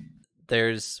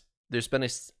 There's been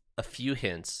a few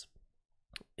hints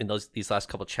in these last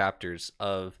couple chapters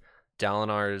of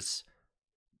Dalinar's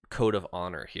code of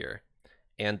honor here.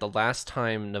 And the last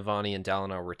time Navani and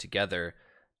Dalinar were together,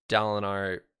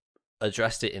 Dalinar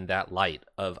addressed it in that light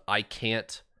of I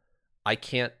can't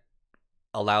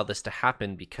allow this to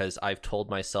happen because I've told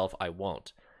myself I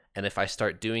won't. And if I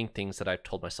start doing things that I've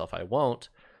told myself I won't,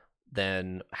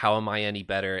 then how am I any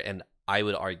better? And I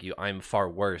would argue I'm far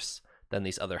worse than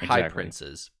these other high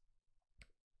princes.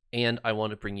 And I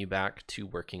want to bring you back to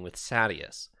working with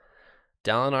Sadeas.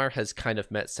 Dalinar has kind of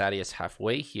met Sadeas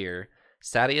halfway here.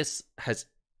 Sadeas has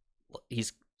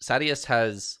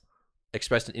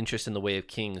expressed an interest in the Way of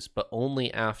Kings, but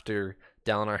only after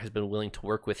Dalinar has been willing to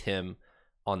work with him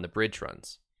on the bridge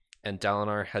runs. And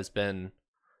Dalinar has been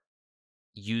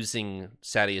using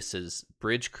Sadeas's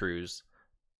bridge crews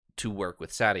to work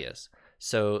with Sadeas.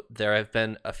 So there have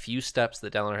been a few steps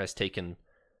that Dalinar has taken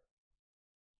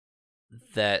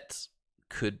that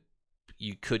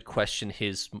you could question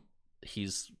he's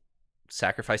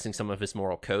sacrificing some of his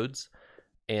moral codes,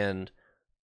 and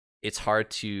it's hard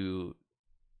to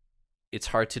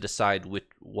decide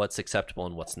what's acceptable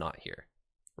and what's not here,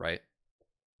 right?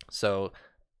 So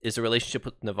is the relationship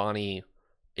with Navani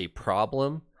a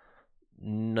problem?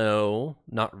 No,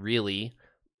 not really.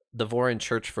 The Vorin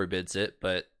Church forbids it,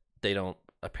 but they don't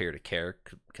appear to care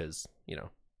because,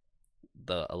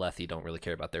 the Alethi don't really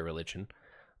care about their religion.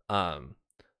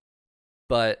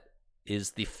 But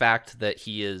is the fact that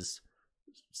he is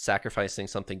sacrificing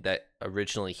something that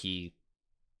originally he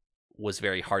was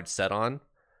very hard set on,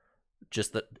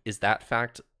 is that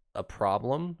fact a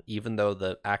problem, even though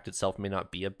the act itself may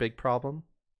not be a big problem?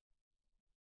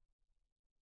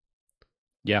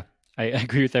 Yeah, I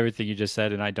agree with everything you just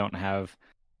said, and I don't have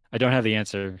the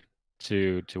answer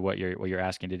to what you're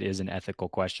asking. It is an ethical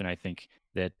question, I think,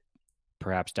 that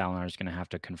perhaps Dalinar is going to have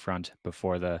to confront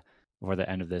before the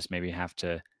end of this. Maybe have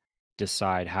to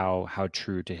decide how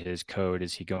true to his code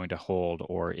is he going to hold,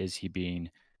 or is he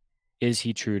being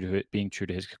true to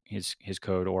his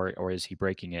code, or is he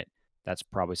breaking it? That's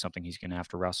probably something he's going to have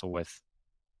to wrestle with.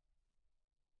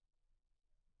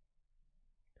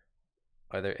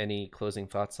 Are there any closing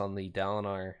thoughts on the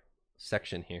Dalinar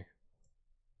section here?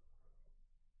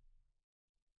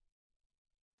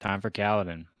 Time for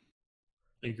Kaladin.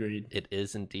 Agreed. It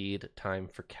is indeed time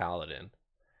for Kaladin.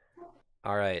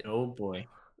 All right. Oh boy.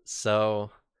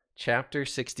 So, chapter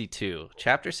 62.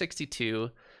 Chapter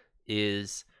 62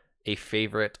 is a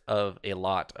favorite of a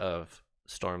lot of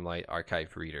Stormlight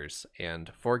archive readers,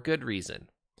 and for good reason.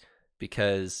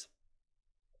 Because,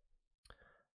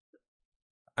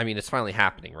 I mean, it's finally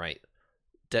happening, right?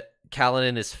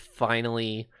 Kaladin is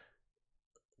finally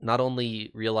not only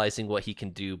realizing what he can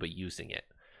do, but using it.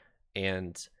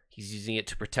 And he's using it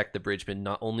to protect the bridgemen,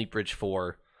 not only Bridge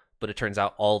 4, but it turns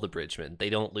out all the bridgemen. They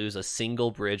don't lose a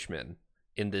single bridgeman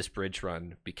in this bridge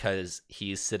run because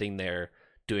he's sitting there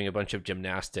doing a bunch of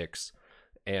gymnastics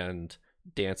and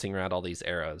dancing around all these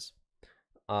arrows.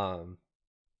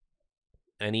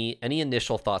 Any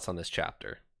initial thoughts on this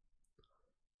chapter?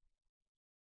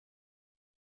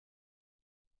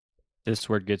 This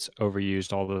word gets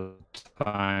overused all the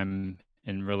time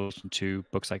in relation to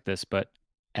books like this, but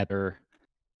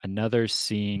another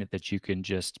scene that you can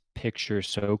just picture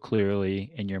so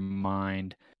clearly in your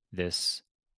mind, this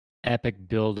epic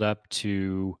build up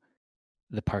to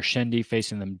the Parshendi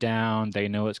facing them down. They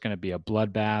know it's going to be a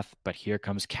bloodbath, but here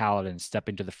comes Kaladin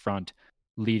stepping to the front,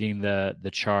 leading the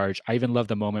charge. I even love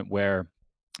the moment where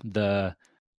the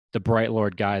Bright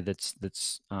Lord guy that's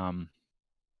I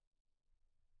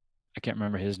can't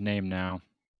remember his name now.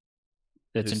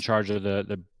 That's in charge of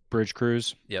the bridge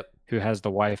crews. Yep. Who has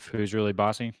the wife who's really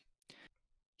bossy.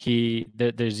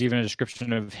 There's even a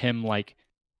description of him like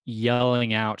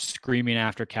yelling out, screaming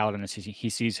after Kaladin as he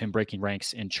sees him breaking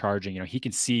ranks and charging. He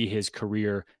can see his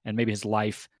career and maybe his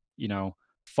life,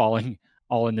 falling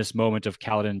all in this moment of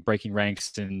Kaladin breaking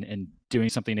ranks and doing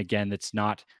something again that's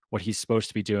not what he's supposed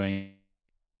to be doing.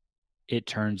 It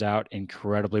turns out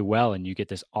incredibly well, and you get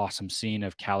this awesome scene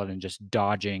of Kaladin just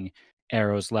dodging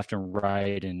arrows left and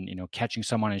right, and catching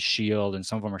some on his shield, and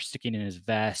some of them are sticking in his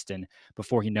vest. And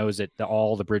before he knows it,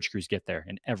 all the bridge crews get there,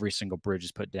 and every single bridge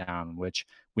is put down, which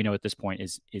we know at this point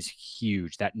is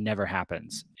huge. That never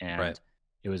happens, and right.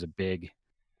 It was a big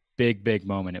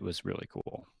moment. It was really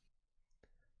cool.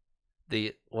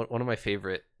 One of my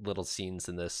favorite little scenes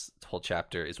in this whole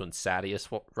chapter is when Sadeas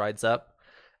rides up,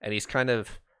 and he's kind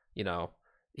of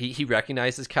he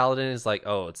recognizes Kaladin and is like,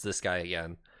 oh, it's this guy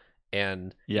again.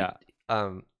 And yeah.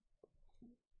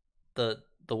 The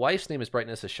wife's name is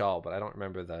Brightness Ashal, but I don't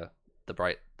remember the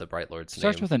Bright Lord's name.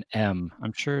 Starts with an M.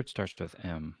 I'm sure it starts with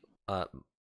M.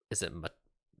 Is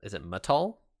it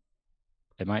Matal?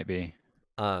 It might be.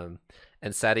 And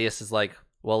Sadeas is like,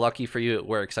 well, lucky for you it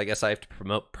works. I guess I have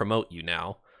to promote you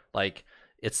now. Like,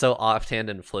 it's so offhand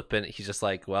and flippant. He's just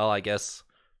like, well, I guess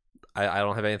I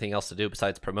don't have anything else to do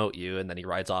besides promote you, and then he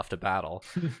rides off to battle.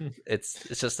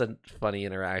 It's just a funny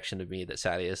interaction to me that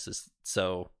Sadeas is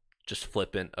so just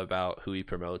flippant about who he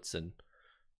promotes. And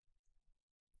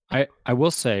I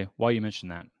will say, while you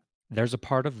mentioned that, there's a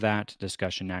part of that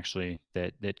discussion actually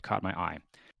that caught my eye.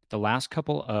 The last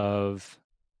couple of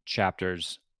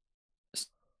chapters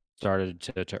started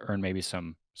to earn maybe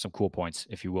some cool points,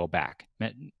 if you will, back.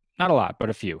 Not a lot, but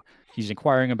a few. He's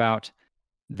inquiring about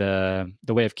the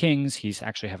Way of Kings. He's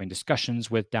actually having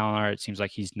discussions with Dalinar. It seems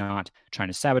like he's not trying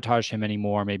to sabotage him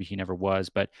anymore. Maybe he never was,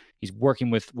 but he's working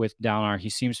with Dalinar. He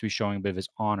seems to be showing a bit of his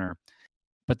honor.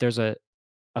 But there's a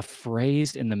a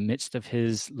phrase in the midst of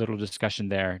his little discussion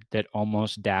there that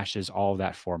almost dashes all of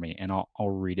that for me, and I'll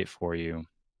read it for you.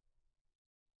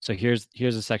 So here's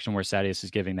a section where Sadeas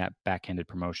is giving that backhanded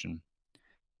promotion.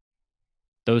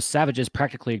 Those savages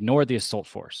practically ignored the assault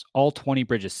force. All 20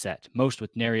 bridges set, most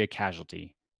with nary a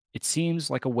casualty. It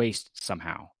seems like a waste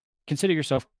somehow. Consider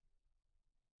yourself.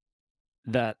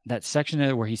 That section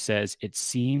there where he says it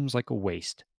seems like a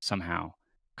waste somehow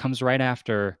comes right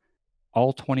after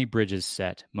all 20 bridges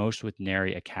set, most with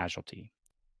nary a casualty.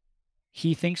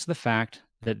 He thinks the fact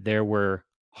that there were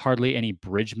hardly any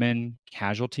bridgemen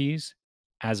casualties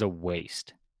as a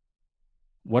waste.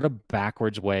 What a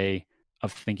backwards way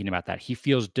of thinking about that. He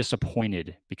feels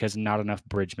disappointed because not enough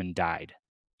bridgemen died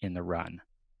in the run.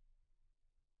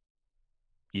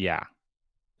 Yeah.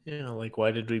 Yeah, like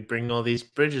why did we bring all these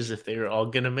bridges if they were all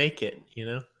gonna make it,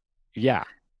 Yeah.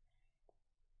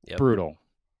 Yep. Brutal.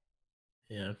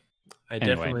 Yeah. I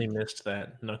Anyway. definitely missed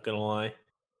that, not gonna lie.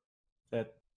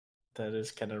 That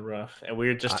is kind of rough. And we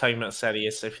were just talking about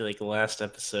Sadeas, I feel like last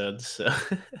episode, so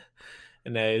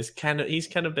and now he's kind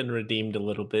of been redeemed a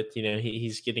little bit,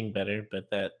 he's getting better, but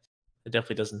it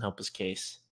definitely doesn't help his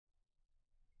case.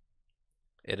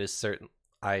 It is certain.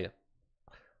 I'm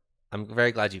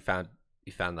very glad you found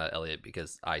that, Elliot,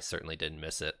 because I certainly didn't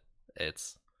miss it.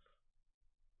 It's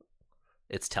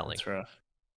telling. It's rough.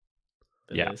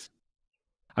 It is.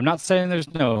 I'm not saying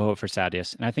there's no hope for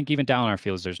Sadeas, and I think even Dalinar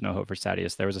feels there's no hope for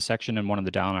Sadeas. There was a section in one of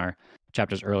the Dalinar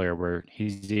chapters earlier where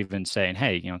he's even saying,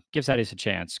 hey, give Sadeas a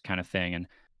chance kind of thing. And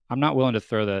I'm not willing to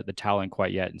throw the towel in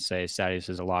quite yet and say Sadeas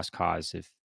is a lost cause. If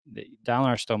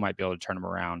Dalinar still might be able to turn him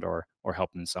around or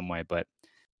help him in some way, but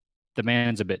the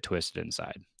man's a bit twisted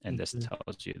inside, and this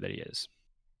tells you that he is.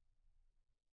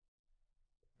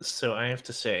 So I have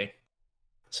to say,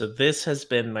 this has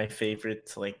been my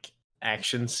favorite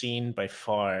action scene by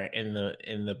far in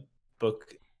the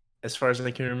book, as far as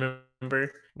I can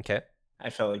remember. Okay. I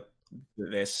felt like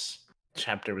this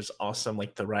chapter was awesome,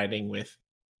 like the writing with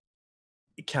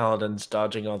Kaladin's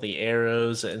dodging all the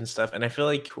arrows and stuff. And I feel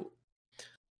like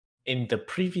in the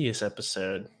previous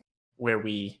episode, where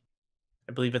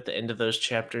I believe at the end of those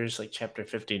chapters, like chapter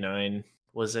 59,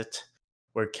 was it,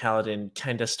 where Kaladin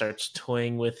kind of starts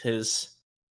toying with his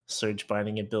surge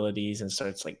binding abilities and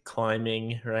starts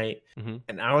climbing, right? Mm-hmm.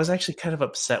 And I was actually kind of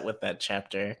upset with that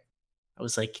chapter. I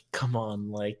was like, come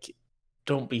on,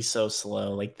 don't be so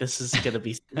slow. This is gonna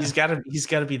be he's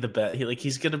gotta be the best.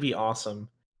 He's gonna be awesome.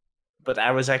 But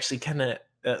I was actually kind of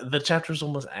the chapter was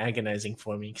almost agonizing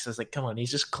for me because I was like, come on,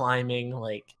 he's just climbing,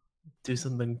 do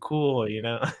something cool,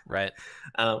 Right.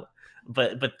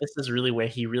 But this is really where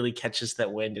he really catches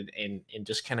that wind and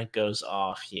just kind of goes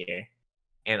off here.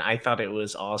 And I thought it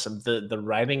was awesome. The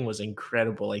writing was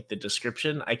incredible. The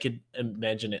description, I could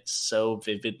imagine it so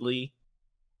vividly.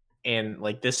 And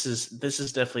this is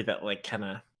definitely that kind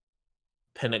of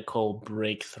pinnacle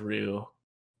breakthrough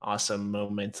awesome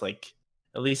moment.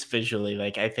 At least visually,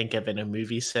 I think of in a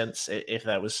movie sense, if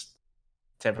that was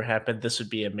to ever happen, this would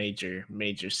be a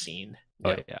major scene.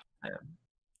 Oh yeah.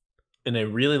 And I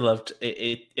really loved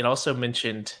it. It also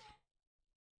mentioned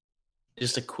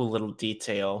just a cool little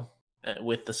detail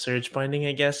with the surge binding,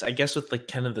 I guess with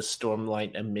kind of the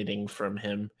stormlight emitting from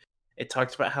him. It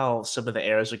talked about how some of the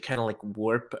arrows would kind of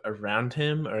warp around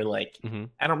him, or Mm-hmm.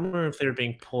 I don't remember if they were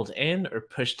being pulled in or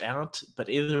pushed out, but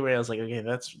either way I was like, okay,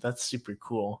 that's super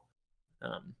cool.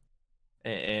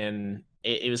 And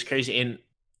it was crazy. And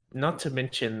not to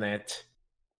mention that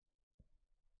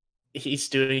he's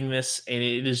doing this and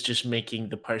it is just making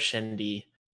the Parshendi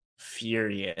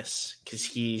furious because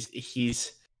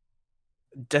he's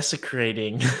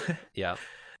desecrating Yeah.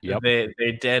 Yep.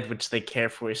 their dead, which they care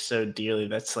for so dearly.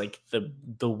 That's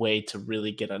the way to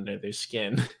really get under their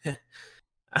skin.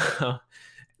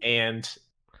 And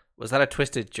was that a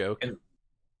twisted joke?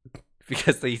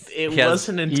 Because it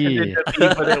wasn't intended to be,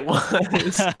 but it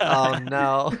was. Oh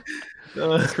no.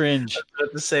 Cringe. I was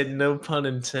about to say no pun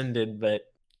intended,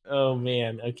 but oh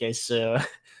man. Okay, so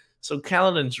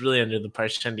Kaladin's really under the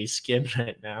Parshendi skin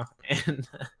right now,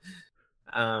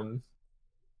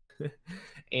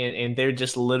 and they're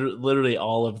just literally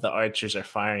all of the archers are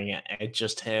firing at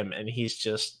just him, and he's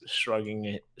just shrugging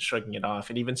it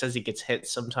off. It even says he gets hit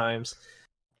sometimes,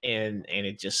 and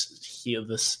it just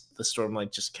the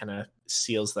stormlight just kind of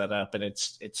seals that up, and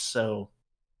it's so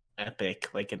epic,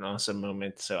 an awesome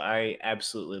moment. So I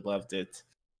absolutely loved it.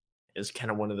 It was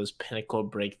kind of one of those pinnacle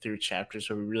breakthrough chapters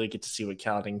where we really get to see what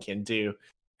Kaladin can do,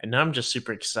 and now I'm just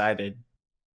super excited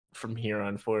from here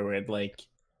on forward,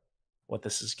 what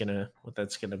that's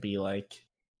gonna be like.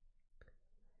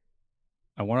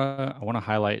 I wanna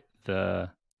highlight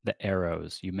the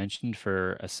arrows. You mentioned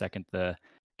for a second the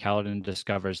Kaladin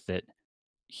discovers that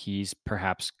he's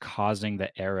perhaps causing the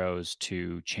arrows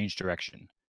to change direction.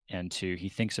 And he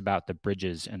thinks about the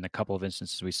bridges and the couple of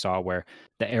instances we saw where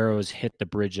the arrows hit the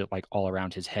bridge like all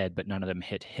around his head, but none of them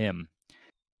hit him.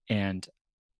 And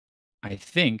I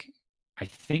think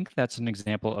that's an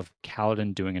example of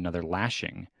Kaladin doing another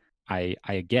lashing. I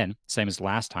again, same as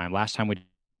last time. Last time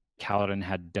Kaladin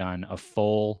had done a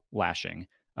full lashing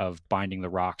of binding the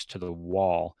rocks to the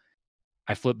wall.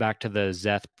 I flip back to the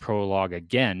Szeth prologue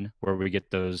again, where we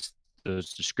get those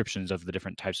descriptions of the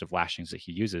different types of lashings that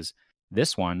he uses.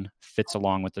 This one fits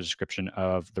along with the description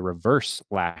of the reverse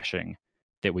lashing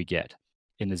that we get.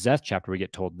 In the Szeth chapter, we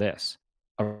get told this: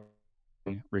 a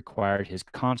required his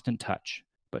constant touch,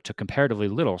 but took comparatively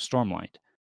little stormlight.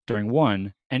 During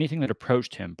one, anything that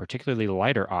approached him, particularly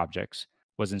lighter objects,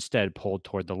 was instead pulled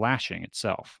toward the lashing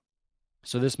itself.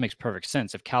 So this makes perfect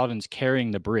sense. If Kaladin's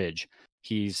carrying the bridge,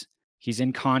 he's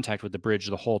in contact with the bridge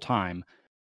the whole time,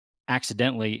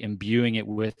 accidentally imbuing it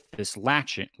with this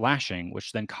lashing,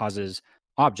 which then causes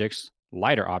objects,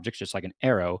 lighter objects, just like an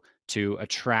arrow, to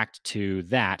attract to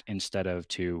that instead of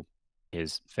to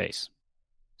his face.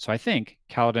 So I think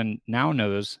Kaladin now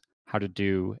knows how to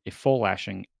do a full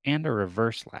lashing and a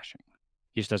reverse lashing.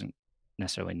 He just doesn't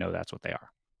necessarily know that's what they are.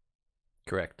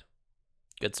 Correct.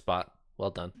 Good spot. Well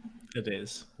done. It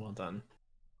is. Well done.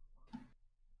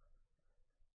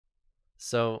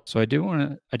 So I do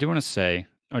want to say,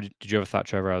 did you have a thought,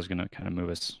 Trevor? I was going to kind of move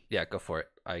us. Yeah, go for it.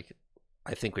 I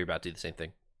think we're about to do the same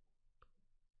thing.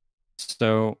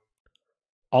 So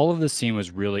all of this scene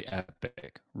was really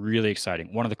epic, really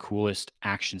exciting. One of the coolest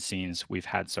action scenes we've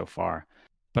had so far.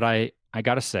 But I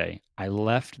got to say, I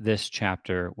left this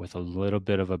chapter with a little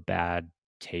bit of a bad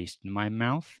taste in my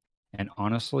mouth. And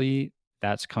honestly,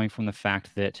 that's coming from the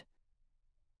fact that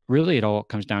really it all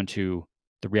comes down to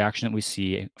the reaction that we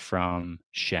see from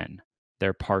Shen,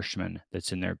 their parshman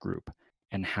that's in their group,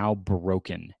 and how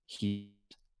broken he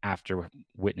after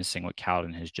witnessing what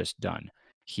Kaladin has just done.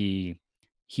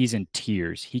 He's in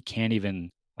tears. He can't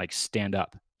even like stand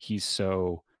up. He's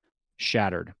so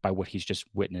shattered by what he's just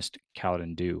witnessed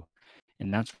Kaladin do.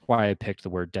 And that's why I picked the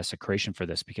word desecration for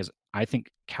this, because I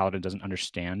think Kaladin doesn't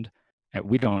understand, and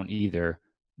we don't either,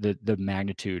 the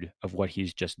magnitude of what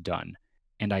he's just done.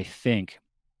 And I think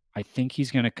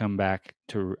he's going to come back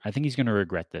to, I think he's going to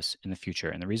regret this in the future.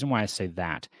 And the reason why I say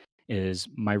that is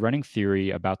my running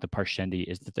theory about the Parshendi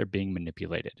is that they're being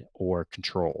manipulated or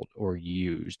controlled or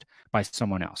used by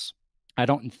someone else. I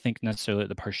don't think necessarily that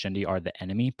the Parshendi are the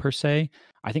enemy per se.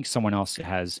 I think someone else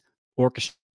has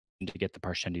orchestrated to get the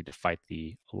Parshendi to fight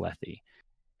the Alethi.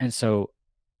 And so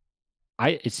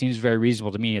it seems very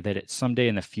reasonable to me that someday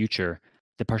in the future,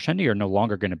 the Parshendi are no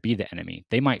longer going to be the enemy.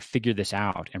 They might figure this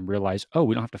out and realize, oh,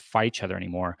 we don't have to fight each other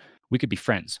anymore. We could be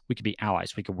friends. We could be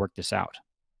allies. We could work this out.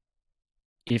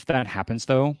 If that happens,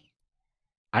 though,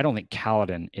 I don't think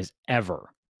Kaladin is ever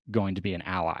going to be an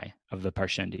ally of the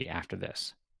Parshendi after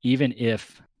this. Even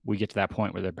if we get to that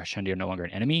point where the Parshendi are no longer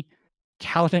an enemy,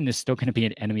 Kaladin is still going to be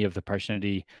an enemy of the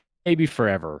Parshendi, maybe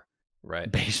forever,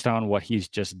 right? Based on what he's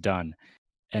just done.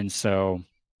 And so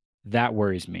that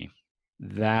worries me.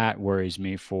 That worries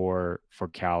me for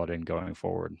Kaladin going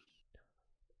forward.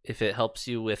 If it helps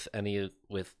you with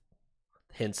with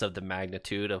hints of the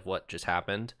magnitude of what just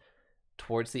happened,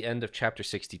 towards the end of chapter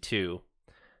 62,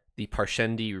 the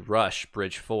Parshendi rush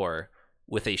Bridge 4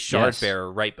 with a shard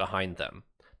bearer right behind them.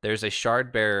 There's a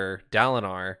shard bearer,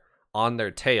 Dalinar, on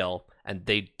their tail, and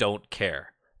they don't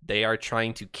care. They are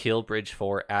trying to kill Bridge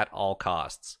 4 at all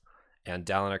costs, and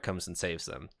Dalinar comes and saves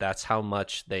them. That's how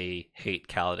much they hate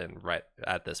Kaladin right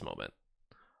at this moment.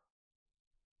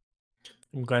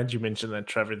 I'm glad you mentioned that,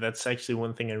 Trevor. That's actually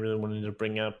one thing I really wanted to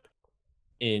bring up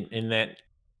in that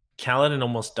Kaladin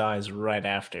almost dies right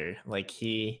after. Like,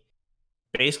 he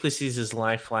basically sees his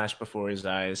life flash before his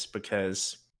eyes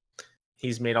because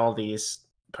he's made all these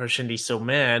Parshendi so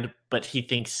mad, but he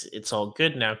thinks it's all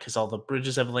good now because all the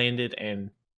bridges have landed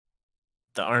and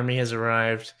the army has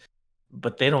arrived,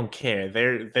 but they don't care.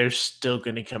 They're still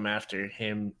going to come after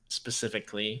him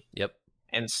specifically. Yep.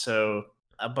 And so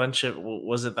a bunch of,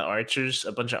 was it the archers?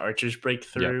 A bunch of archers break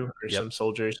through, or some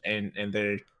soldiers, and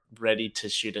they're ready to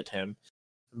shoot at him.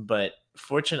 But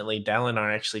fortunately,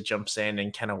 Dalinar actually jumps in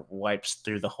and kind of wipes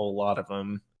through the whole lot of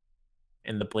them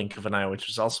in the blink of an eye, which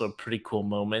was also a pretty cool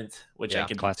moment. Which I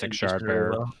could classic shard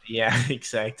bearer. Well. Yeah,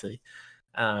 exactly.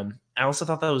 I also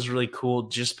thought that was really cool,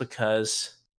 just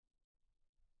because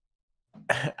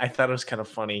I thought it was kind of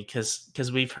funny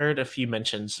because we've heard a few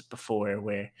mentions before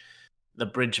where the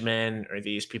bridgemen or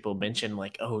these people mention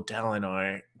like, oh,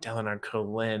 Dalinar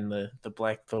Kholin, the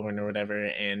Blackthorn or whatever,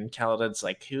 and Kaladin's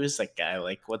like, who is that guy?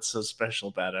 Like, what's so special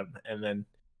about him? And then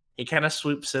he kind of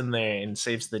swoops in there and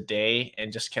saves the day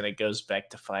and just kind of goes back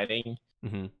to fighting.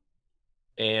 Mm-hmm.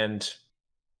 And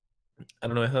I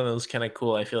don't know, I thought that was kind of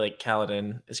cool. I feel like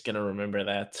Kaladin is gonna remember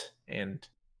that, and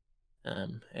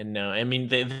no, I mean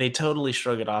they totally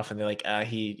shrug it off and they're like,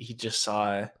 he just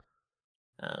saw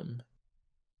um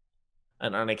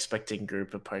an unexpected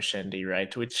group of Parshendi,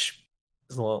 right? Which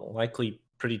is likely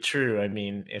pretty true. I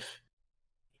mean, if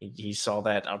he saw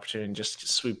that opportunity and just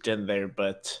swooped in there,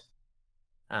 but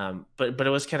it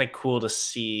was kind of cool to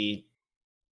see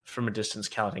from a distance.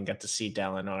 Kaladin got to see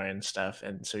Dalinar and stuff,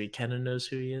 and so he kind of knows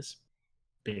who he is.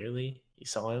 Barely, he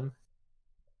saw him.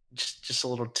 Just a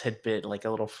little tidbit, like a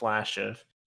little flash of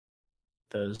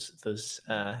those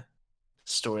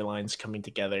storylines coming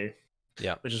together.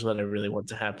 Yeah, which is what I really want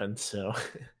to happen. So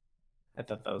I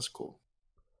thought that was cool.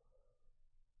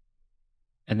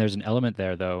 And there's an element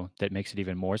there, though, that makes it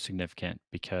even more significant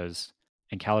because,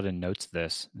 and Kaladin notes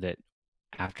this, that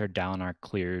after Dalinar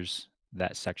clears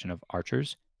that section of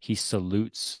archers, he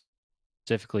salutes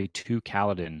specifically to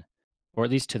Kaladin, or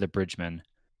at least to the bridgeman,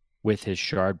 with his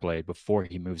shard blade before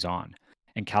he moves on.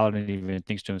 And Kaladin even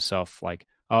thinks to himself, like,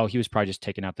 oh, he was probably just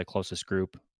taking out the closest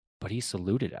group, but he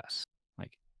saluted us.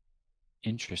 Like,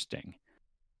 interesting.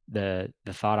 The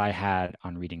thought I had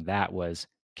on reading that was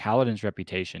Kaladin's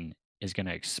reputation is going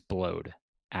to explode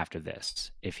after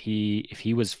this. If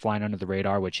he was flying under the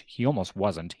radar, which he almost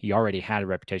wasn't, he already had a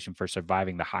reputation for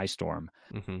surviving the high storm.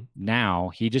 Mm-hmm. Now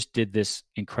he just did this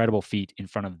incredible feat in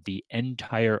front of the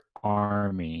entire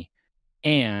army,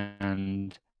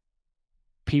 and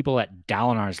people at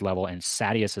Dalinar's level and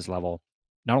Sadeas's level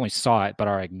not only saw it but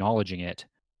are acknowledging it.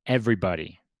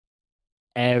 Everybody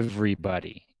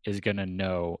is going to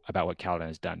know about what Kaladin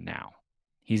has done now.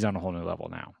 He's on a whole new level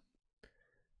now.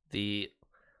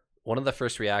 One of the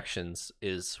first reactions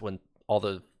is when all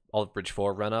the Bridge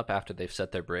 4 run up after they've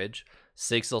set their bridge.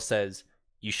 Sigzil says,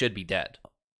 "You should be dead."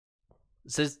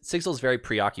 Sigzil's very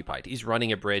preoccupied. He's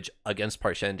running a bridge against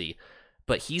Parshendi,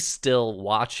 but he's still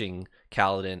watching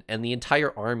Kaladin, and the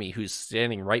entire army who's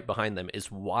standing right behind them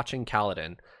is watching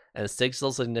Kaladin, and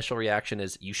Sigzil's initial reaction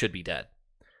is, "You should be dead."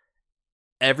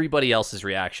 Everybody else's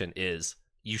reaction is,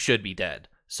 "You should be dead."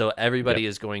 So everybody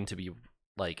is going to be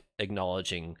like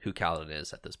acknowledging who Kaladin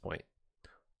is at this point.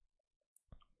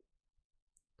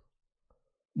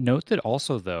 Note that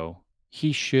also, though,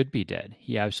 he should be dead.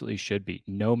 He absolutely should be.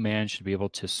 No man should be able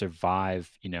to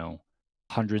survive,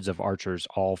 hundreds of archers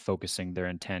all focusing their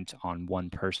intent on one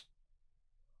person.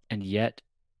 And yet,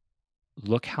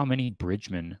 look how many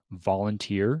bridgemen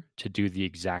volunteer to do the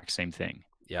exact same thing.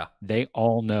 Yeah. They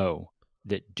all know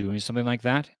that doing something like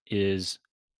that is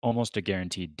almost a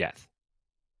guaranteed death.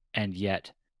 And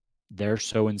yet they're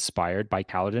so inspired by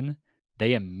Kaladin,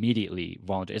 they immediately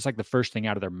volunteer. It's like the first thing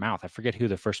out of their mouth. I forget who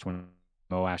the first one,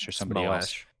 Moash or somebody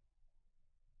else,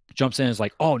 jumps in and is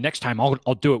like, "Oh, next time I'll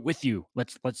do it with you.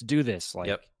 Let's do this." Like,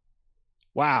 yep.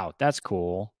 Wow, that's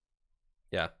cool.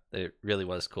 Yeah, it really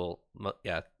was cool.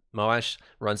 Moash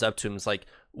runs up to him and is like,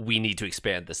 "We need to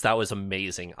expand this. That was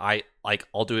amazing.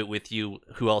 I'll do it with you.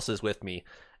 Who else is with me?"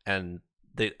 And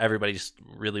everybody just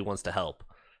really wants to help.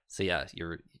 So yeah,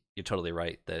 you're totally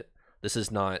right that this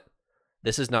is not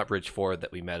Bridge 4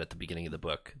 that we met at the beginning of the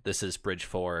book. This is Bridge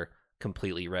 4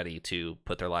 completely ready to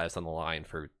put their lives on the line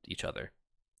for each other.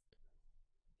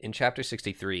 In chapter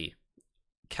 63,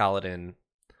 Kaladin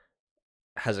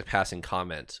has a passing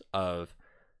comment of,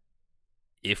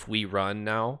 "If we run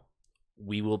now,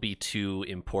 we will be too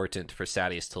important for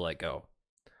Sadeas to let go.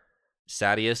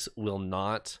 Sadeas will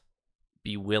not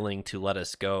be willing to let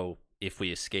us go if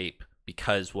we escape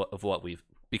because of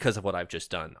what I've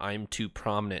just done. I'm too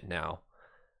prominent now,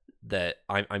 that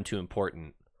I'm too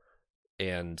important,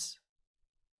 and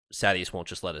Sadeas won't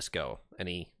just let us go."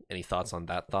 Any thoughts on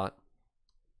that thought?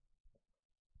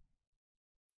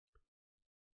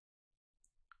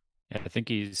 Yeah, I think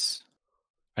he's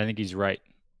right.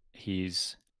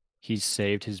 He's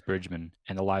saved his bridgemen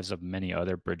and the lives of many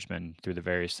other bridgemen through the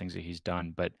various things that he's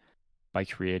done, but by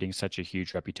creating such a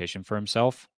huge reputation for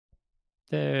himself,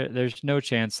 there's no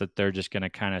chance that they're just going to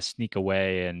kind of sneak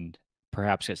away and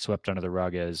perhaps get swept under the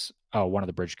rug as, "Oh, one of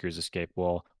the bridge crews escaped.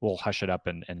 We'll hush it up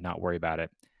and not worry about it."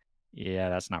 Yeah,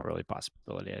 that's not really a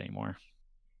possibility anymore.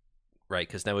 Right,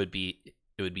 because that would be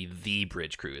the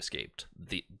bridge crew escaped.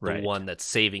 The Right. one that's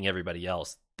saving everybody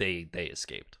else, they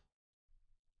escaped.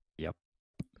 Yep.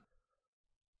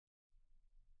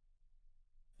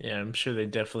 Yeah, I'm sure they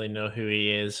definitely know who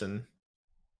he is and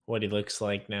what he looks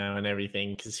like now and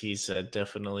everything, because he's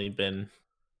definitely been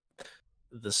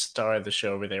the star of the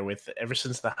show over there. With ever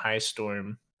since the High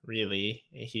Storm, really,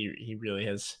 he really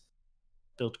has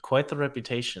built quite the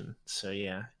reputation. So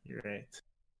yeah, you're right.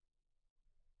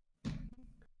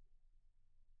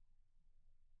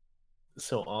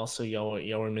 So also, y'all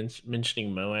were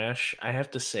mentioning Moash. I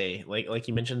have to say, like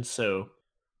you mentioned, so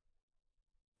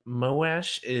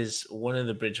Moash is one of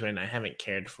the bridgemen I haven't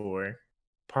cared for,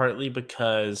 partly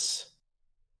because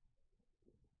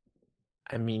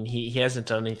I mean he hasn't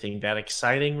done anything that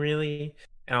exciting really,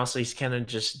 and also he's kind of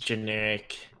just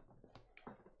generic,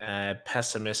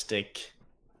 pessimistic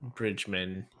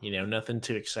bridgeman. You know, nothing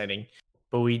too exciting.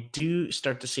 But we do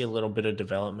start to see a little bit of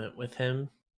development with him,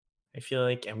 I feel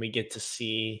like, and we get to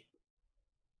see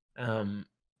um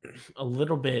a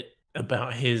little bit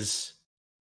about his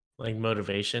like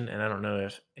motivation. And I don't know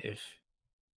if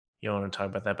you want to talk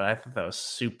about that, but I thought that was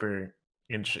super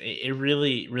interesting. It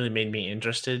really made me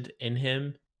interested in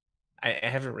him. I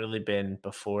haven't really been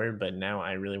before, but now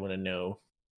I really want to know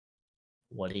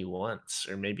what he wants,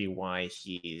 or maybe why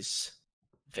he's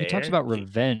He talks there. about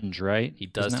revenge, right? He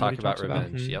Isn't does that what talk he about talks about?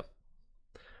 revenge. Mhm. Yep.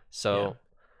 So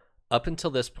up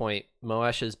until this point,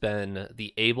 Moash has been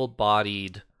the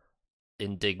able-bodied,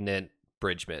 indignant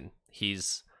bridgeman.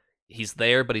 He's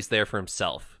there, but he's there for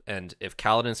himself. And if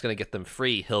Kaladin's going to get them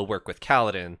free, he'll work with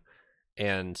Kaladin,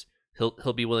 and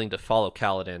he'll be willing to follow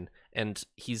Kaladin. And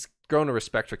he's grown a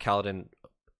respect for Kaladin,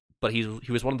 but he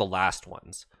was one of the last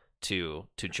ones to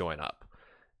join up,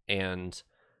 and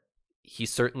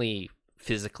he's certainly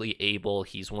physically able.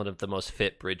 He's one of the most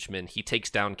fit bridgemen. He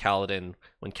takes down Kaladin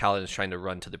when Kaladin's trying to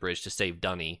run to the bridge to save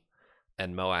Dunny,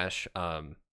 and Moash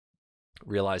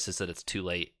realizes that it's too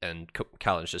late, and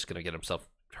Kaladin's just going to get himself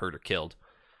hurt or killed.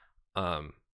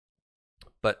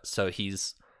 But so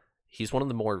he's one of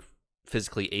the more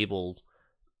physically able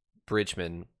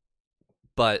bridgemen,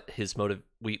 but his motive,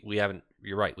 we haven't,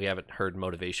 you're right, we haven't heard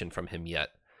motivation from him yet,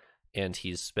 and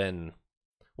he's been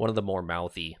one of the more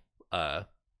mouthy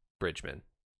bridgemen.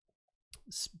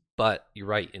 But you're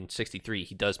right, in 63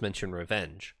 he does mention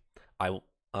revenge. I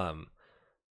want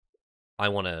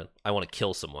to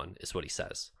kill someone, is what he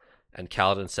says. And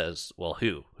Kaladin says, well,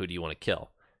 who do you want to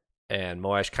kill? And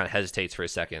Moash kind of hesitates for a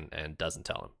second and doesn't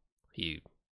tell him. He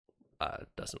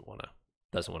doesn't want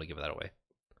to give that away.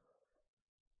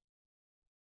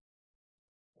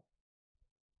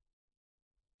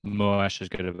 Moash is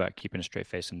good about keeping a straight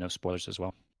face and no spoilers as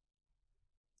well.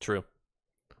 True.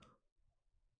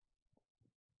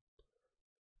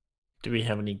 Do we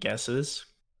have any guesses?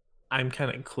 I'm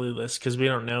kind of clueless because we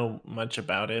don't know much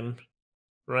about him,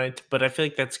 right? But I feel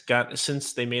like that's got,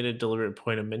 since they made a deliberate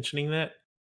point of mentioning that,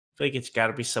 I feel like it's got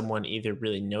to be someone either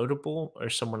really notable or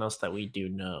someone else that we do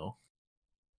know.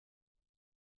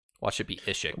 Watch it be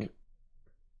Ishik.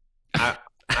 I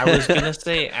was gonna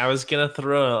say, I was gonna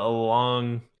throw a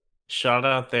long shot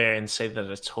out there and say that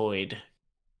it's Hoyd.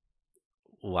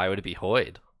 Why would it be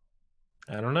Hoyd?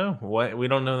 I don't know. What, we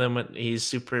don't know them.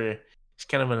 He's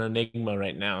kind of an enigma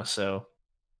right now. So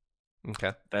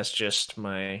Okay. that's just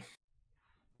my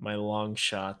long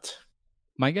shot.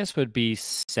 My guess would be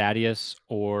Sadius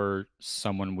or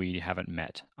someone we haven't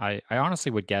met. I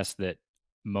honestly would guess that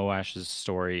Moash's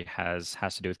story has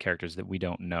to do with characters that we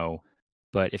don't know.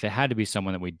 But if it had to be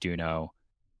someone that we do know,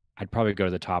 I'd probably go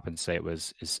to the top and say it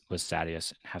was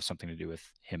Sadius and have something to do with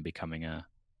him becoming a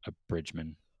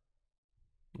bridgeman.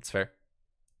 That's fair.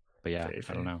 But yeah, Very I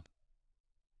fair. don't know.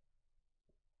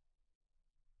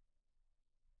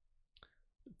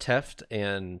 Teft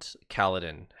and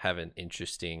Kaladin have an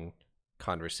interesting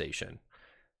conversation.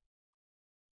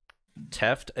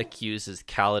 Teft accuses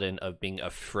Kaladin of being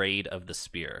afraid of the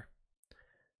spear.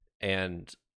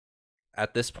 And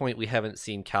at this point, we haven't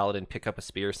seen Kaladin pick up a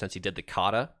spear since he did the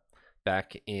kata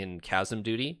back in Chasm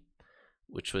Duty,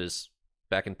 which was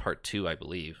back in part 2, I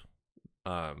believe.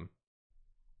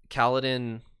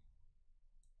 Kaladin,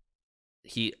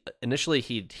 he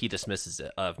dismisses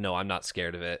it of, no, I'm not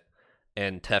scared of it.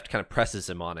 And Teft kind of presses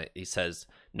him on it. He says,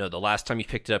 no, the last time you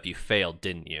picked it up, you failed,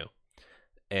 didn't you?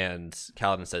 And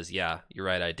Kaladin says, yeah, you're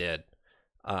right, I did.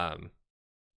 And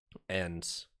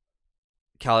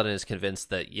Kaladin is convinced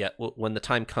that, yeah, when the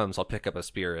time comes, I'll pick up a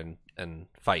spear and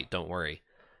fight, don't worry.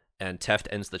 And Teft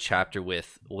ends the chapter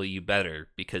with, well, you better,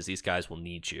 because these guys will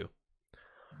need you.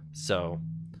 So,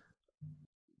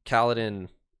 Kaladin,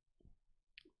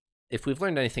 if we've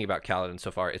learned anything about Kaladin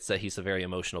so far, it's that he's a very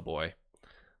emotional boy.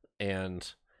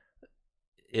 And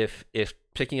if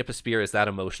picking up a spear is that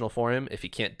emotional for him, if he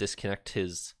can't disconnect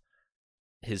his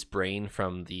brain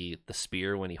from the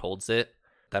spear when he holds it,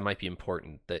 that might be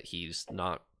important, that he's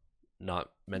not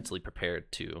not mentally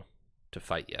prepared to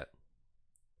fight yet.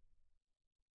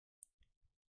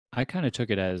 I kind of took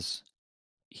it as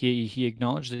he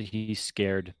acknowledged that he's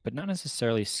scared, but not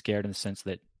necessarily scared in the sense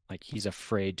that like he's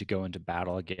afraid to go into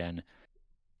battle again.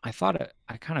 I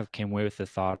kind of came away with the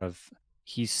thought of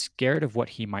he's scared of what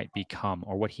he might become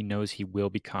or what he knows he will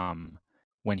become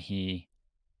when he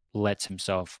lets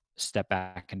himself step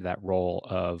back into that role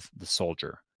of the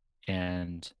soldier.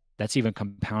 And that's even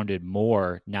compounded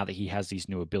more now that he has these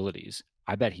new abilities.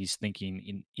 I bet he's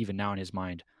thinking even now in his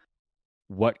mind,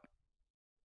 what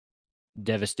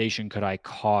devastation could I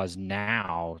cause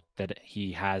now that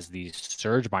he has these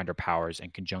surge binder powers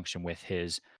in conjunction with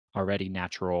his already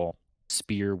natural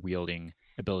spear wielding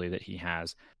ability that he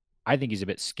has? I think he's a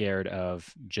bit scared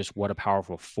of just what a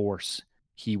powerful force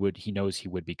he knows he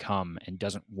would become and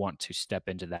doesn't want to step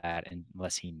into that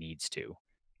unless he needs to.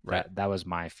 Right. That was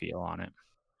my feel on it.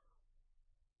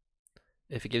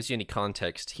 If it gives you any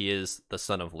context, he is the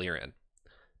son of Lirin,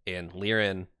 and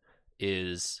Lirin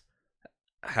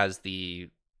has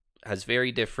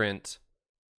very different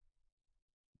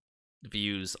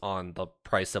views on the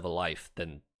price of a life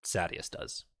than Sadeas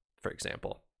does, for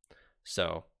example.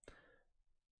 So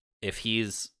if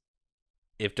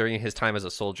during his time as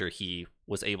a soldier he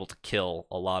was able to kill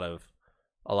a lot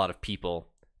of people,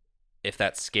 if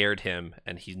that scared him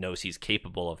and he knows he's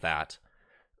capable of that,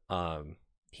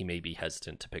 he may be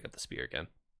hesitant to pick up the spear again.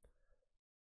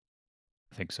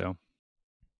 I think so.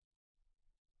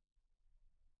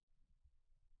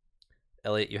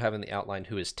 Elliot, you have in the outline,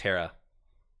 who is Terra?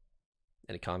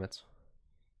 Any comments?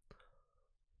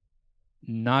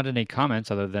 Not any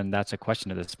comments other than that's a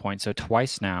question at this point. So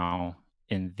twice now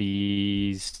in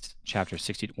these chapters,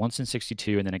 once in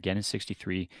 62 and then again in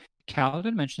 63,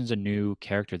 Kaladin mentions a new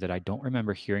character that I don't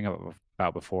remember hearing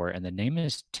about before, and the name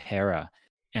is Terra.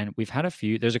 And we've had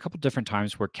there's a couple different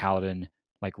times where Kaladin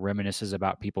like reminisces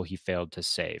about people he failed to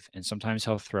save. And sometimes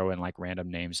he'll throw in like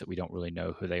random names that we don't really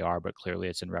know who they are, but clearly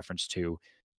it's in reference to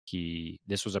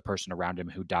this was a person around him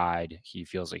who died. He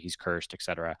feels like he's cursed,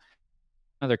 etc.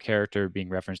 Another character being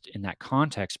referenced in that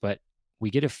context, but we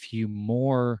get a few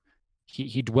more.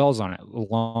 He dwells on it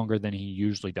longer than he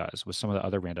usually does with some of the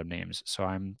other random names. So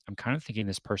I'm kind of thinking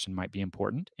this person might be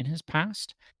important in his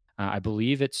past. I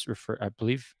believe it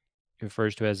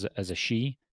refers to as a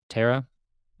she, Terra,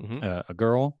 a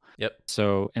girl. Yep.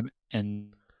 So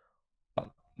and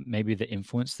maybe the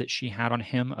influence that she had on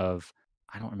him of,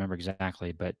 I don't remember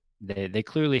exactly, but they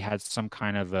clearly had some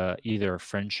kind of either a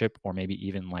friendship or maybe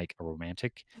even like a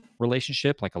romantic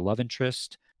relationship, like a love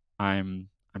interest. I'm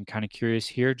kind of curious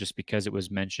here just because it was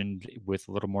mentioned with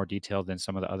a little more detail than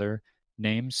some of the other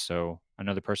names. So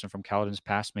another person from Kaladin's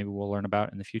past maybe we'll learn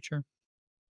about in the future.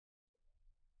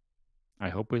 I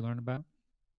hope we learn about.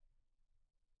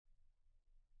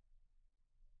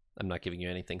 I'm not giving you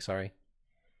anything, sorry.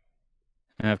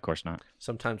 Of course not.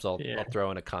 Sometimes I'll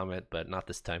throw in a comment, but not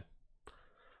this time.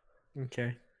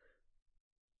 Okay.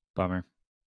 Bummer.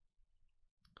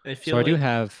 I feel I do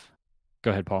have.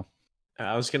 Go ahead, Paul.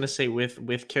 I was gonna say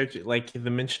with character like the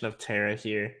mention of Terra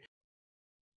here.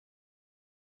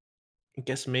 I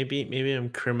guess maybe I'm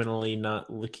criminally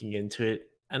not looking into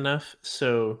it enough.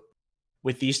 So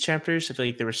with these chapters, I feel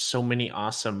like there were so many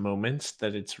awesome moments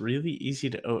that it's really easy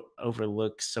to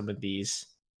overlook some of these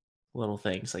little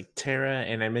things like Terra,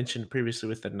 and I mentioned previously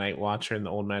with the Night Watcher and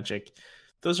the Old Magic.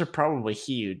 Those are probably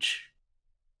huge.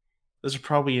 Those are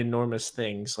probably enormous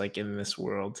things like in this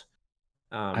world.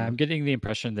 I'm getting the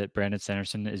impression that Brandon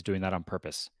Sanderson is doing that on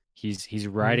purpose. He's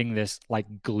writing this like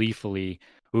gleefully.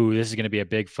 Ooh, this is going to be a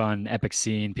big, fun, epic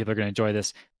scene. People are going to enjoy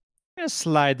this. I'm going to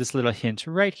slide this little hint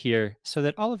right here so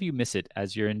that all of you miss it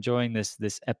as you're enjoying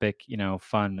this epic,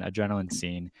 fun adrenaline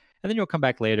scene. And then you'll come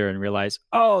back later and realize,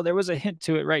 oh, there was a hint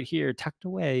to it right here, tucked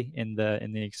away in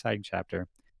the exciting chapter.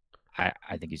 I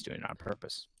think he's doing it on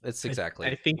purpose. It's exactly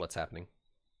I think what's happening.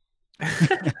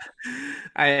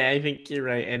 I think you're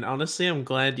right, and honestly, I'm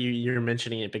glad you're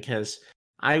mentioning it because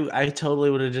I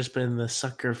totally would have just been the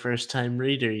sucker first time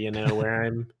reader,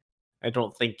 where I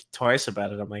don't think twice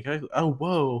about it. I'm like, oh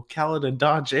whoa, Kaladin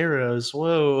dodge arrows,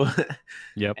 whoa,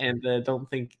 Yep. and don't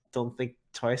think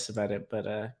twice about it.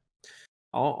 But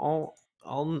I'll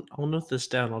note this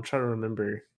down. I'll try to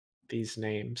remember these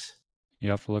names.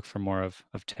 You have to look for more of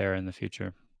Terra in the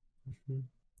future. Mm-hmm.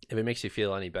 If it makes you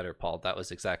feel any better, Paul, that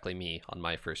was exactly me on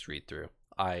my first read through.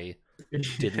 I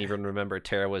didn't even remember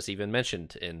Terra was even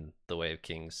mentioned in The Way of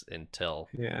Kings until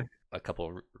a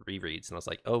couple rereads, and I was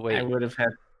like, oh wait, I would have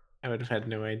had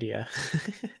no idea.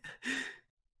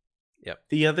 Yep.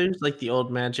 The others, like the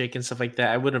Old Magic and stuff like that,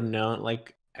 I would have known.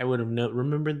 Like I would have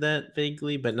remembered that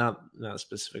vaguely, but not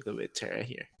specifically with Terra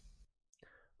here.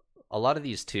 a lot of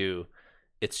these too,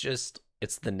 it's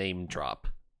the name drop.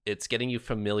 It's getting you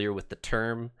familiar with the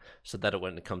term so that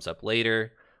when it comes up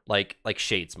later, like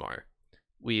Shadesmar,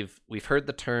 we've heard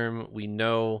the term, we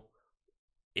know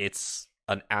it's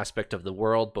an aspect of the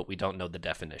world, but we don't know the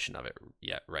definition of it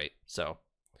yet, right? So,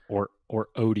 or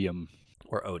odium,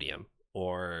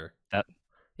 or that.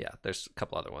 Yeah, there's a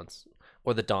couple other ones,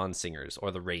 or the Dawn Singers,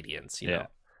 or the Radiants. You know,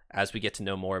 as we get to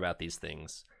know more about these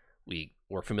things,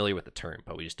 we're familiar with the term,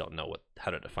 but we just don't know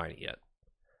how to define it yet.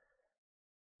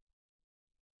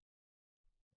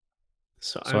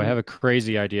 So I have a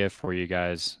crazy idea for you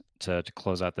guys to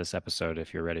close out this episode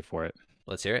if you're ready for it.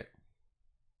 Let's hear it.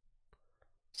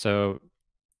 So,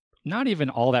 not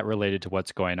even all that related to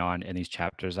what's going on in these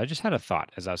chapters. I just had a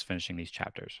thought as I was finishing these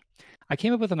chapters. I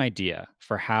came up with an idea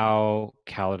for how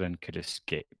Kaladin could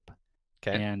escape.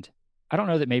 Okay. And I don't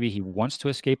know that maybe he wants to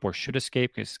escape or should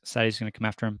escape because Sadie's going to come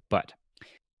after him, but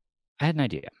I had an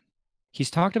idea.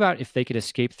 He's talked about if they could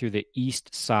escape through the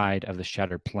east side of the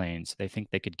Shattered Plains, they think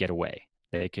they could get away.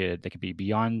 They could be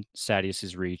beyond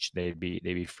Sadius's reach. They'd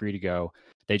be free to go.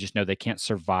 They just know they can't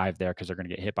survive there because they're going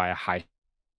to get hit by a high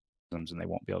and they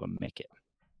won't be able to make it.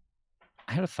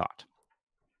 I had a thought.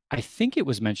 I think it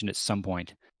was mentioned at some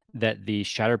point that the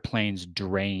Shattered Plains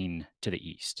drain to the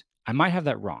east. I might have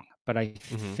that wrong, but I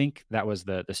think that was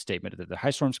the statement that the high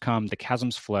storms come, the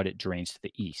chasms flood, it drains to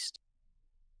the east.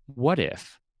 What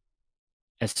if,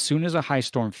 as soon as a high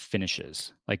storm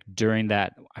finishes, like during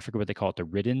that, I forget what they call it, the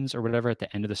riddens or whatever at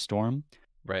the end of the storm,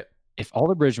 right? If all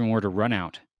the bridgemen were to run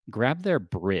out, grab their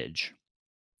bridge,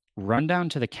 run down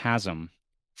to the chasm,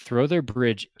 throw their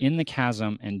bridge in the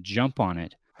chasm and jump on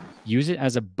it, use it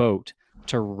as a boat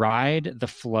to ride the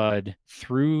flood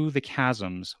through the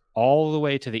chasms all the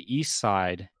way to the east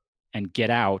side and get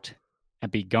out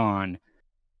and be gone,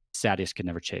 Sadius could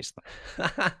never chase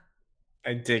them.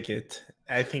 I dig it.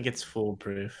 I think it's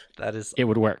foolproof. It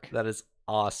would work. That is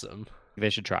awesome.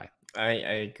 They should try. I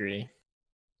agree.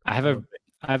 I have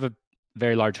a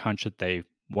very large hunch that they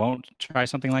won't try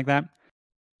something like that,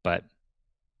 but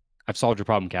I've solved your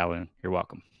problem, Kaladin. You're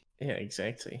welcome. Yeah,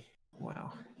 exactly.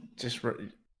 Wow. Just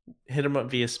hit them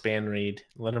up via span read.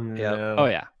 Let them know. Oh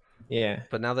yeah. Yeah.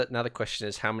 But now the question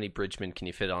is, how many bridgemen can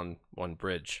you fit on one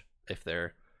bridge if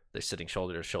they're sitting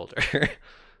shoulder to shoulder?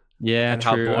 Yeah, and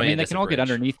true. I mean, they is can a all get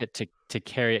bridge? underneath it to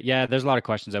carry it. Yeah, there's a lot of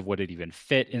questions of would it even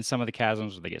fit in some of the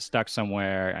chasms? Would they get stuck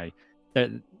somewhere?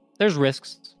 There's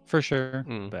risks for sure,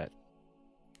 but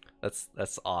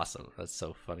that's awesome. That's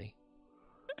so funny.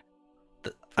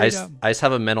 I just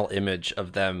have a mental image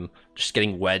of them just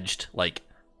getting wedged like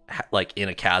in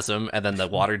a chasm, and then the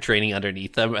water draining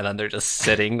underneath them, and then they're just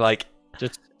sitting like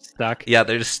just stuck. Yeah,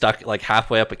 they're just stuck like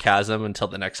halfway up a chasm until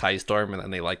the next high storm, and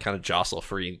then they like kind of jostle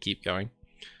free and keep going.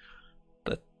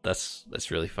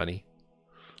 That's really funny.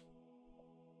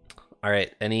 All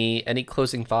right, any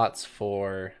closing thoughts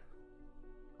for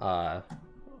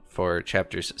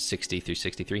chapters 60 through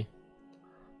 63?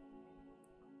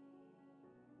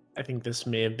 I think this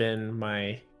may have been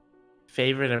my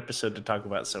favorite episode to talk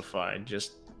about so far.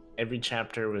 Just every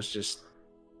chapter was just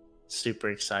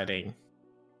super exciting.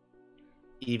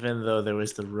 Even though there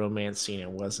was the romance scene I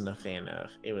wasn't a fan of,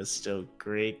 it was still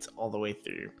great all the way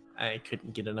through. I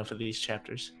couldn't get enough of these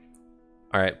chapters.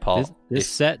 All right, Paul. This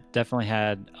set definitely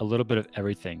had a little bit of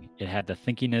everything. It had the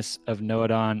thinkiness of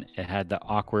Noadon. It had the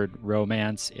awkward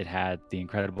romance. It had the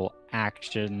incredible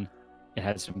action. It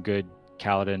had some good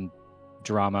Kaladin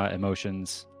drama,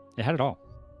 emotions. It had it all.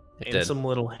 It did. Some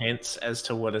little hints as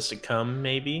to what is to come,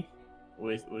 maybe.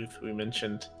 We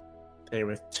mentioned there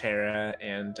with Terra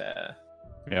and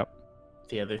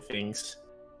the other things,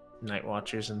 Night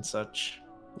Watchers and such.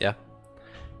 Yeah.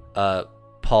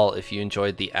 Paul, if you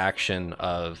enjoyed the action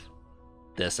of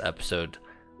this episode,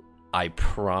 I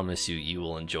promise you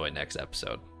will enjoy next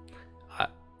episode.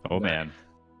 Man.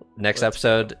 Next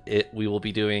episode, we will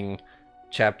be doing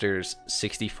chapters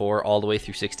 64 all the way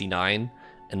through 69,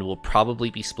 and we'll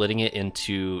probably be splitting it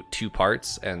into 2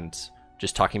 parts and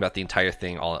just talking about the entire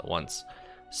thing all at once.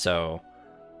 So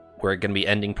we're going to be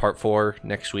ending part 4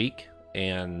 next week,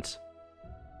 and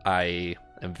I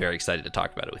am very excited to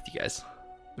talk about it with you guys.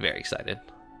 Very excited.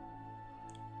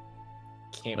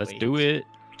 Let's do it.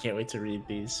 Can't wait to read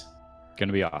these.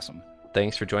 Gonna be awesome.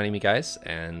 Thanks for joining me, guys,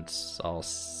 and I'll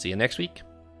see you next week.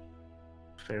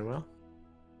 Farewell.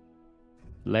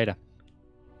 Later.